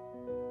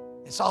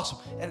 It's awesome.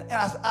 And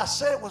I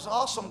said it was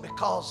awesome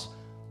because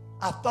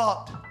I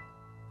thought,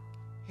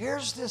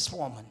 here's this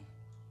woman.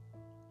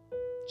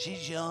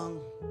 She's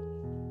young,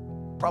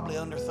 probably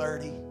under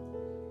 30.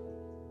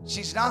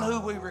 She's not who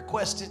we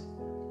requested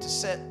to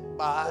sit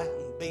by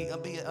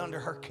and be under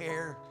her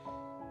care,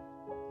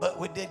 but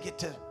we did get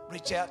to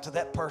reach out to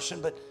that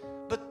person. But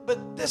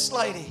this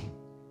lady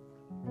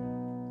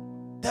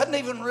doesn't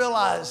even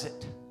realize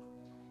it.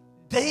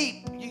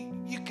 Deep,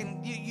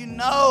 you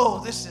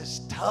know this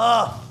is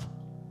tough.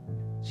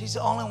 She's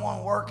the only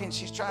one working.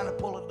 She's trying to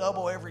pull a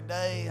double every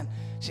day, and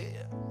she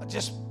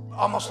just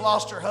almost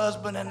lost her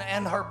husband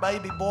and her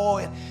baby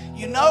boy. And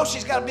you know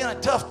she's got to be in a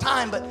tough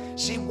time, but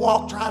she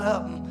walked right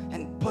up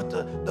and put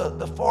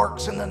the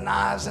forks and the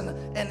knives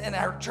and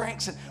our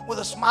drinks, and with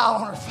a smile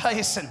on her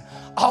face. And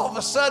all of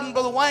a sudden,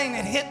 Brother Wayne,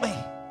 it hit me.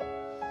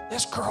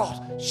 This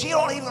girl, she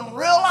don't even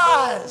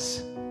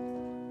realize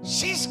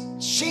she's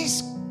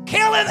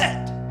killing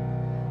it.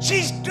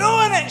 She's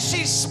doing it.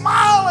 She's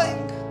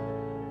smiling.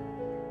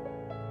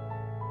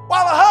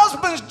 While the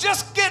husband's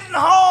just getting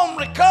home,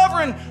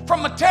 recovering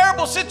from a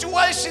terrible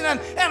situation, and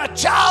a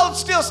child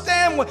still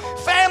staying with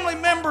family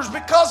members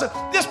because of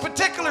this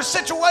particular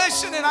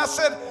situation. And I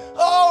said,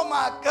 oh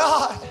my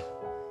God,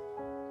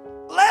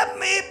 let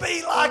me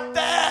be like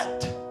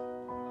that.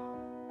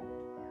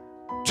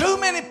 Too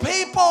many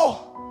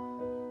people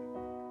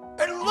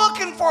are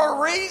looking for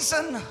a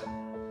reason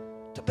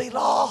to be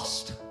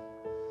lost.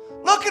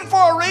 Looking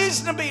for a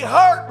reason to be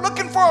hurt,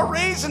 looking for a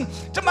reason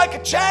to make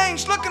a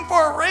change, looking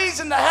for a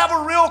reason to have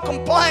a real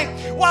complaint,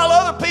 while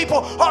other people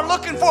are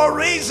looking for a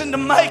reason to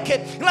make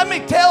it. And let me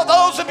tell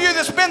those of you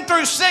that's been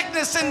through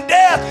sickness and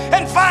death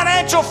and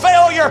financial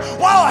failure,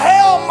 while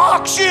hell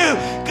mocks you,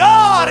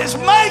 God is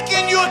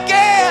making you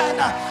again.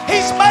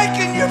 He's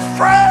making you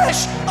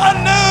fresh,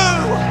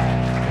 anew.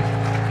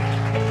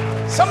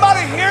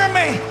 Somebody hear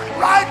me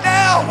right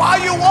now.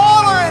 While you're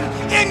wallowing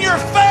in your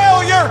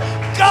failure,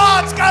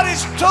 God's got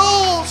His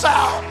tools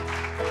out.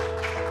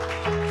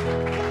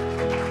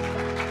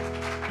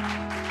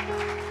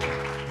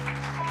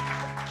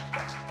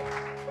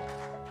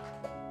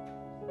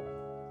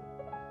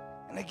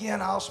 And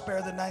again, I'll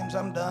spare the names.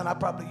 I'm done. I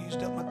probably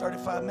used up my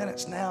 35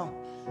 minutes now.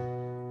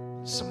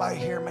 Somebody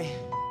hear me.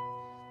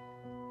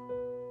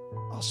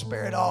 I'll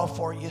spare it all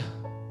for you.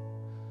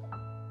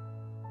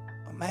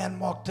 A man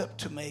walked up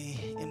to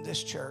me in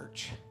this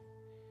church,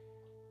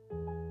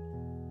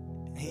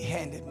 and he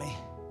handed me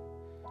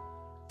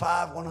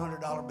 5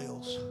 $100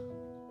 bills.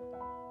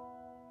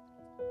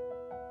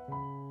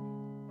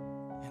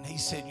 And he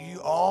said, you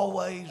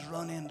always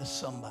run into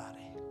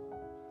somebody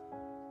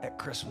at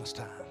Christmas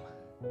time.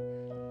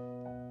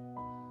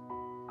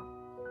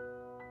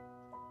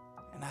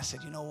 And I said,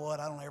 you know what?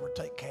 I don't ever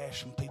take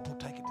cash from people,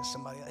 take it to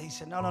somebody else. He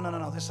said,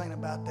 no, this ain't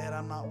about that.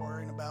 I'm not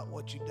worrying about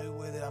what you do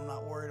with it. I'm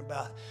not worried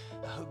about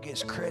who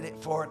gets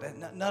credit for it.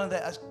 None of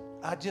that.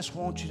 I just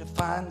want you to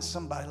find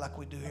somebody like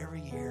we do every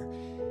year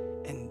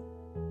and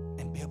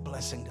be a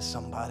blessing to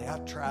somebody.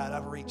 I've tried,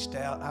 I've reached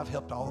out, I've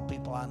helped all the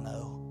people I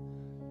know.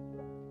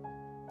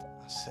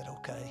 I said,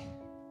 okay.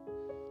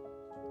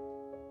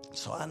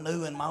 So I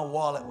knew in my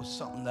wallet was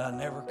something that I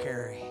never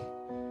carry.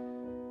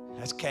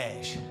 That's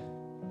cash.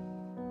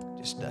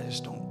 I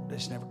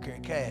just never carry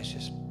cash.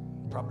 Just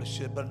probably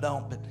should, but I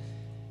don't. But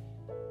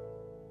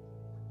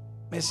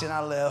Missy and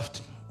I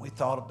left. We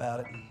thought about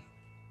it and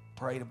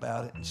prayed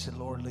about it and said,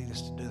 Lord, lead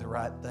us to do the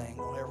right thing.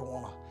 Don't ever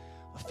want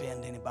to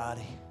offend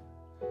anybody.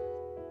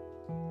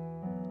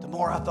 The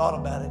more I thought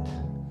about it,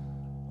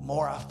 the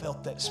more I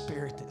felt that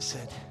spirit that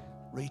said,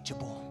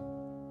 reachable.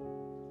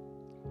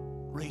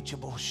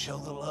 Reachable. Show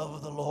the love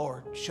of the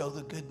Lord. Show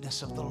the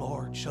goodness of the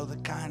Lord. Show the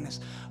kindness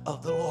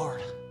of the Lord.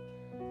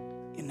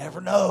 You never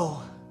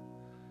know.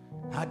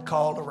 I'd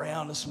called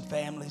around to some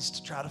families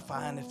to try to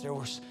find if there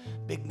was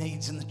big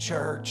needs in the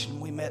church, and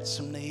we met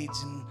some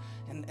needs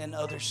And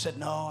others said,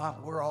 no,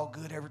 we're all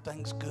good.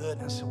 Everything's good.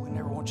 And I said, we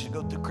never want you to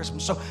go through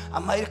Christmas. So I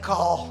made a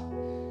call.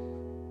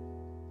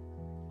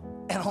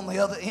 And on the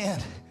other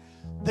end,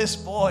 this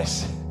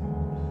voice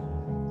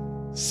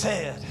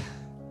said,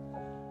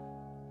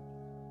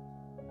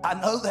 I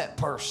know that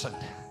person.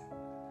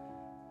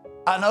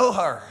 I know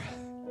her.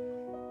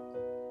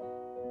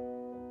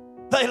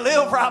 They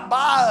live right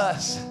by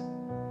us.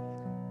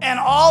 And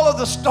all of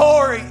the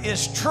story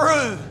is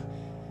true.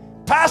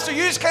 Pastor,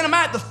 you just can't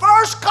imagine. The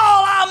first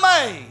call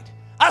I made,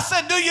 I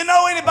said, do you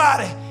know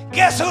anybody?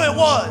 Guess who it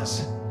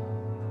was?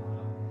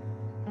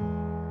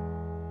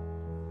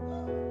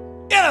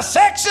 In a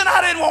section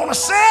I didn't want to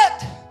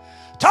sit,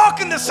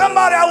 talking to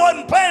somebody I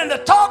wasn't planning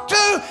to talk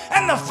to,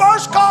 and the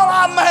first call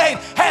I made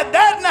had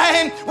that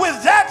name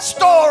with that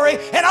story,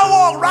 and I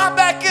walked right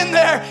back in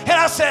there, and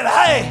I said,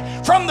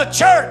 hey, from the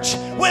church,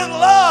 with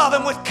love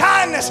and with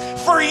kindness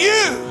for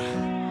you.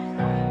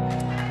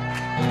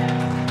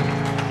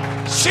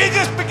 She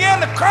just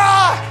began to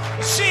cry.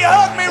 She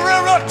hugged me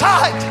real, real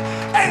tight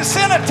and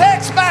sent a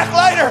text back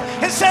later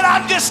and said,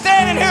 I'm just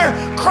standing here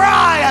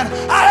crying.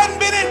 I hadn't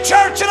been in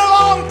church in a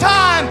long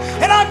time,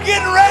 and I'm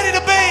getting ready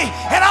to be,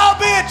 and I'll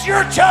be at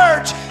your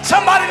church.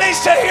 Somebody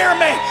needs to hear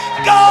me.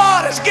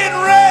 God is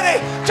getting ready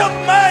to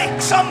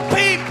make some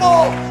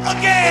people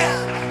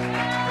again.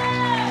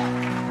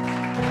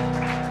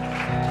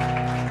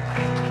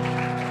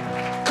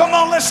 Come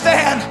on, let's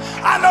stand.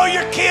 I know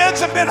your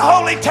kids have been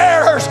holy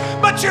terrors,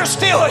 but you're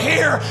still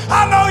here.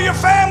 I know your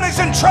family's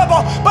in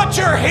trouble, but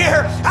you're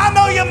here. I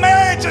know your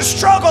marriage has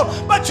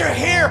struggled, but you're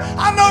here.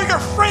 I know your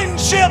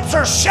friendships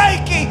are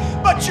shaky,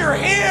 but you're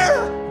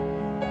here.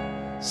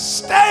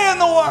 Stay in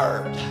the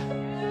Word.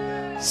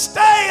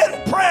 Stay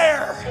in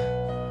prayer.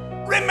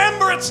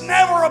 Remember, it's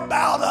never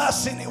about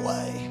us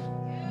anyway.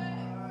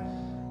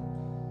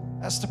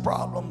 That's the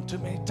problem. Too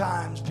many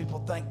times people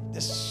think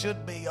this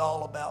should be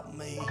all about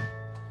me,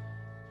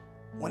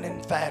 when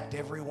in fact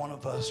every one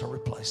of us are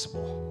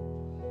replaceable.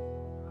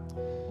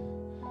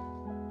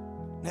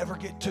 Never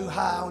get too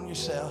high on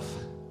yourself.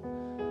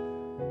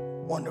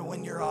 Wonder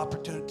when your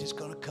opportunity is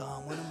going to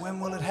come. When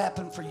will it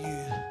happen for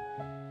you?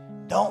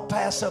 Don't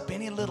pass up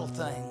any little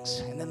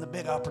things, and then the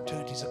big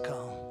opportunities will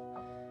come.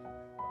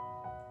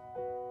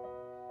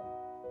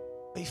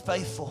 Be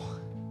faithful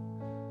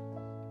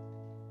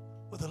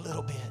with a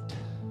little bit.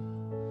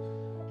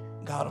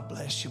 God will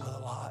bless you with a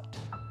lot.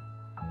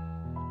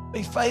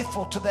 Be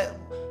faithful to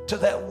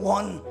that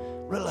one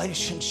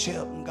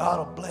relationship, and God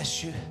will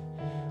bless you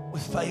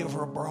with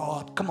favor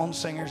abroad. Come on,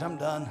 singers, I'm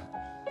done.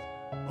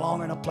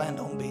 Longer than I planned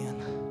on being.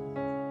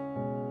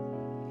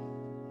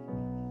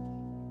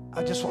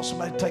 I just want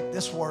somebody to take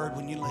this word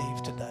when you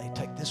leave today.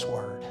 Take this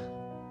word.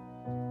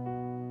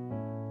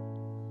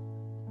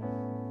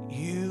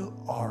 You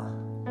are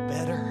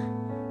better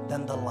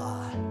than the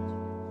lie.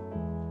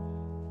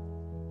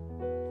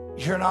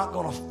 You're not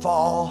going to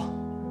fall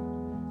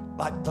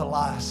like the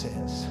lie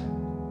says.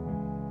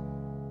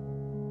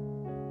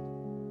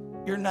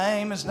 Your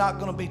name is not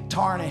going to be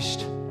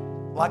tarnished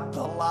like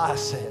the lie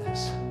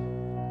says.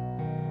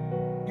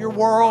 Your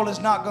world is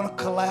not going to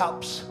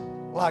collapse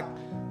like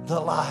the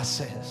lie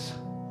says.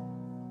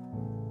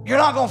 You're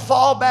not going to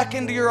fall back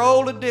into your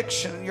old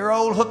addiction, your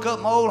old hookup,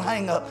 and old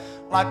hang-up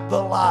like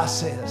the lie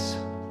says.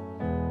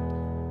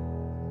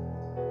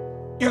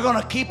 You're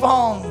going to keep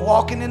on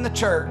walking in the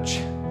church.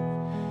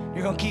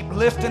 You're going to keep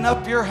lifting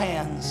up your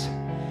hands.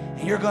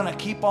 And you're going to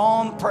keep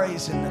on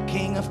praising the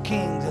King of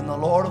Kings and the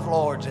Lord of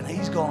Lords. And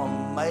He's going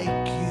to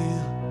make you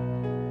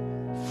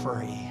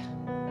free.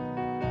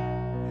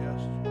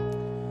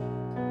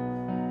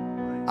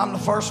 I'm the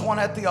first one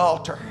at the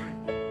altar.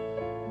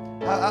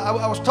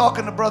 I was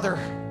talking to Brother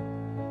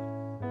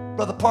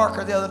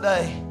Parker the other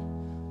day.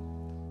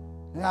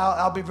 And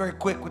I'll be very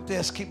quick with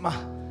this. Keep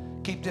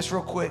this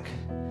real quick.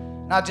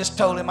 And I just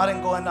told him, I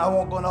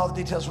won't go into all the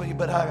details with you,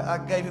 but I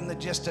gave him the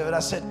gist of it.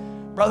 I said,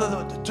 brother,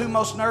 the two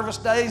most nervous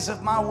days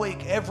of my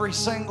week, every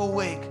single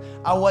week,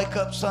 I wake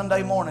up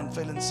Sunday morning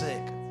feeling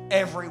sick.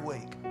 Every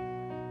week.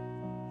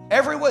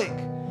 Every week.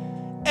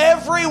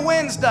 Every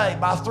Wednesday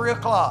by 3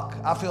 o'clock,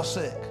 I feel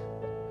sick.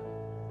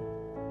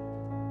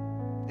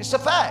 It's a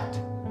fact.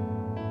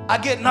 I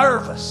get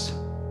nervous.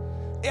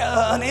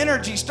 An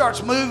energy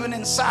starts moving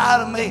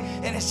inside of me,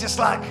 and it's just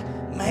like,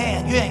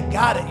 man, you ain't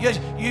got it.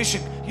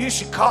 You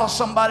should call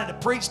somebody to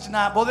preach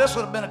tonight. Boy, this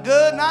would have been a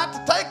good night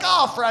to take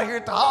off right here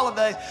at the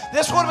holidays.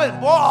 This would have been,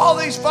 boy, all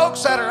these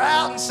folks that are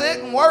out and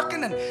sick and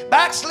working and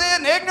backslid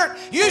and ignorant,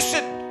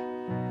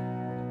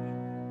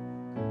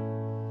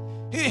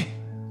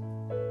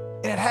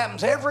 and it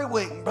happens every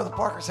week. And Brother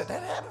Parker said,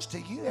 that happens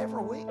to you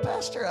every week,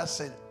 Pastor? I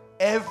said,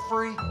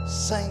 every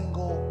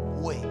single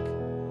week.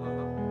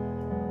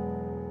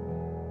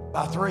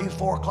 By 3,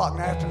 4 o'clock in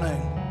the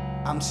afternoon,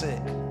 I'm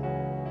sick.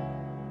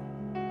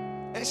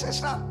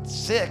 It's not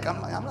sick.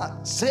 I'm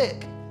not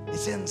sick.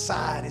 It's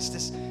inside. It's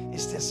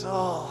this,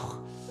 oh,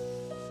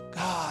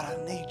 God, I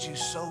need you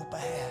so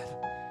bad.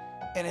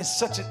 And it's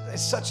such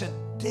a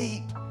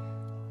deep,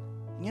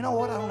 you know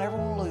what? I don't ever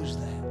want to lose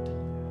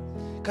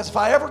that. Because if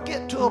I ever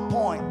get to a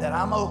point that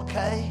I'm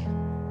okay,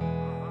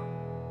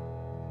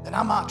 then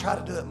I might try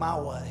to do it my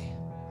way.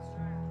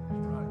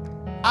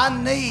 I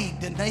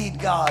need to need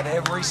God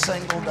every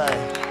single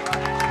day.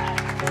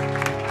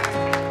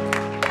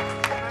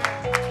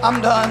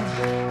 I'm done.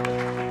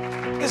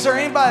 Is there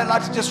anybody that'd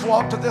like to just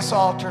walk to this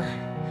altar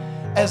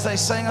as they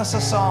sing us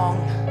a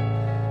song,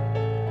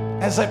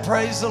 as they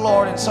praise the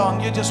Lord in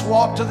song? You just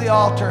walk to the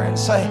altar and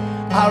say,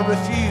 I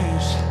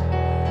refuse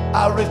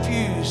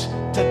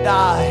to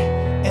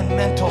die in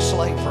mental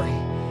slavery.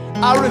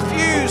 I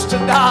refuse to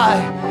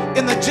die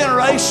in the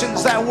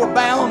generations that were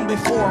bound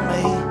before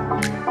me.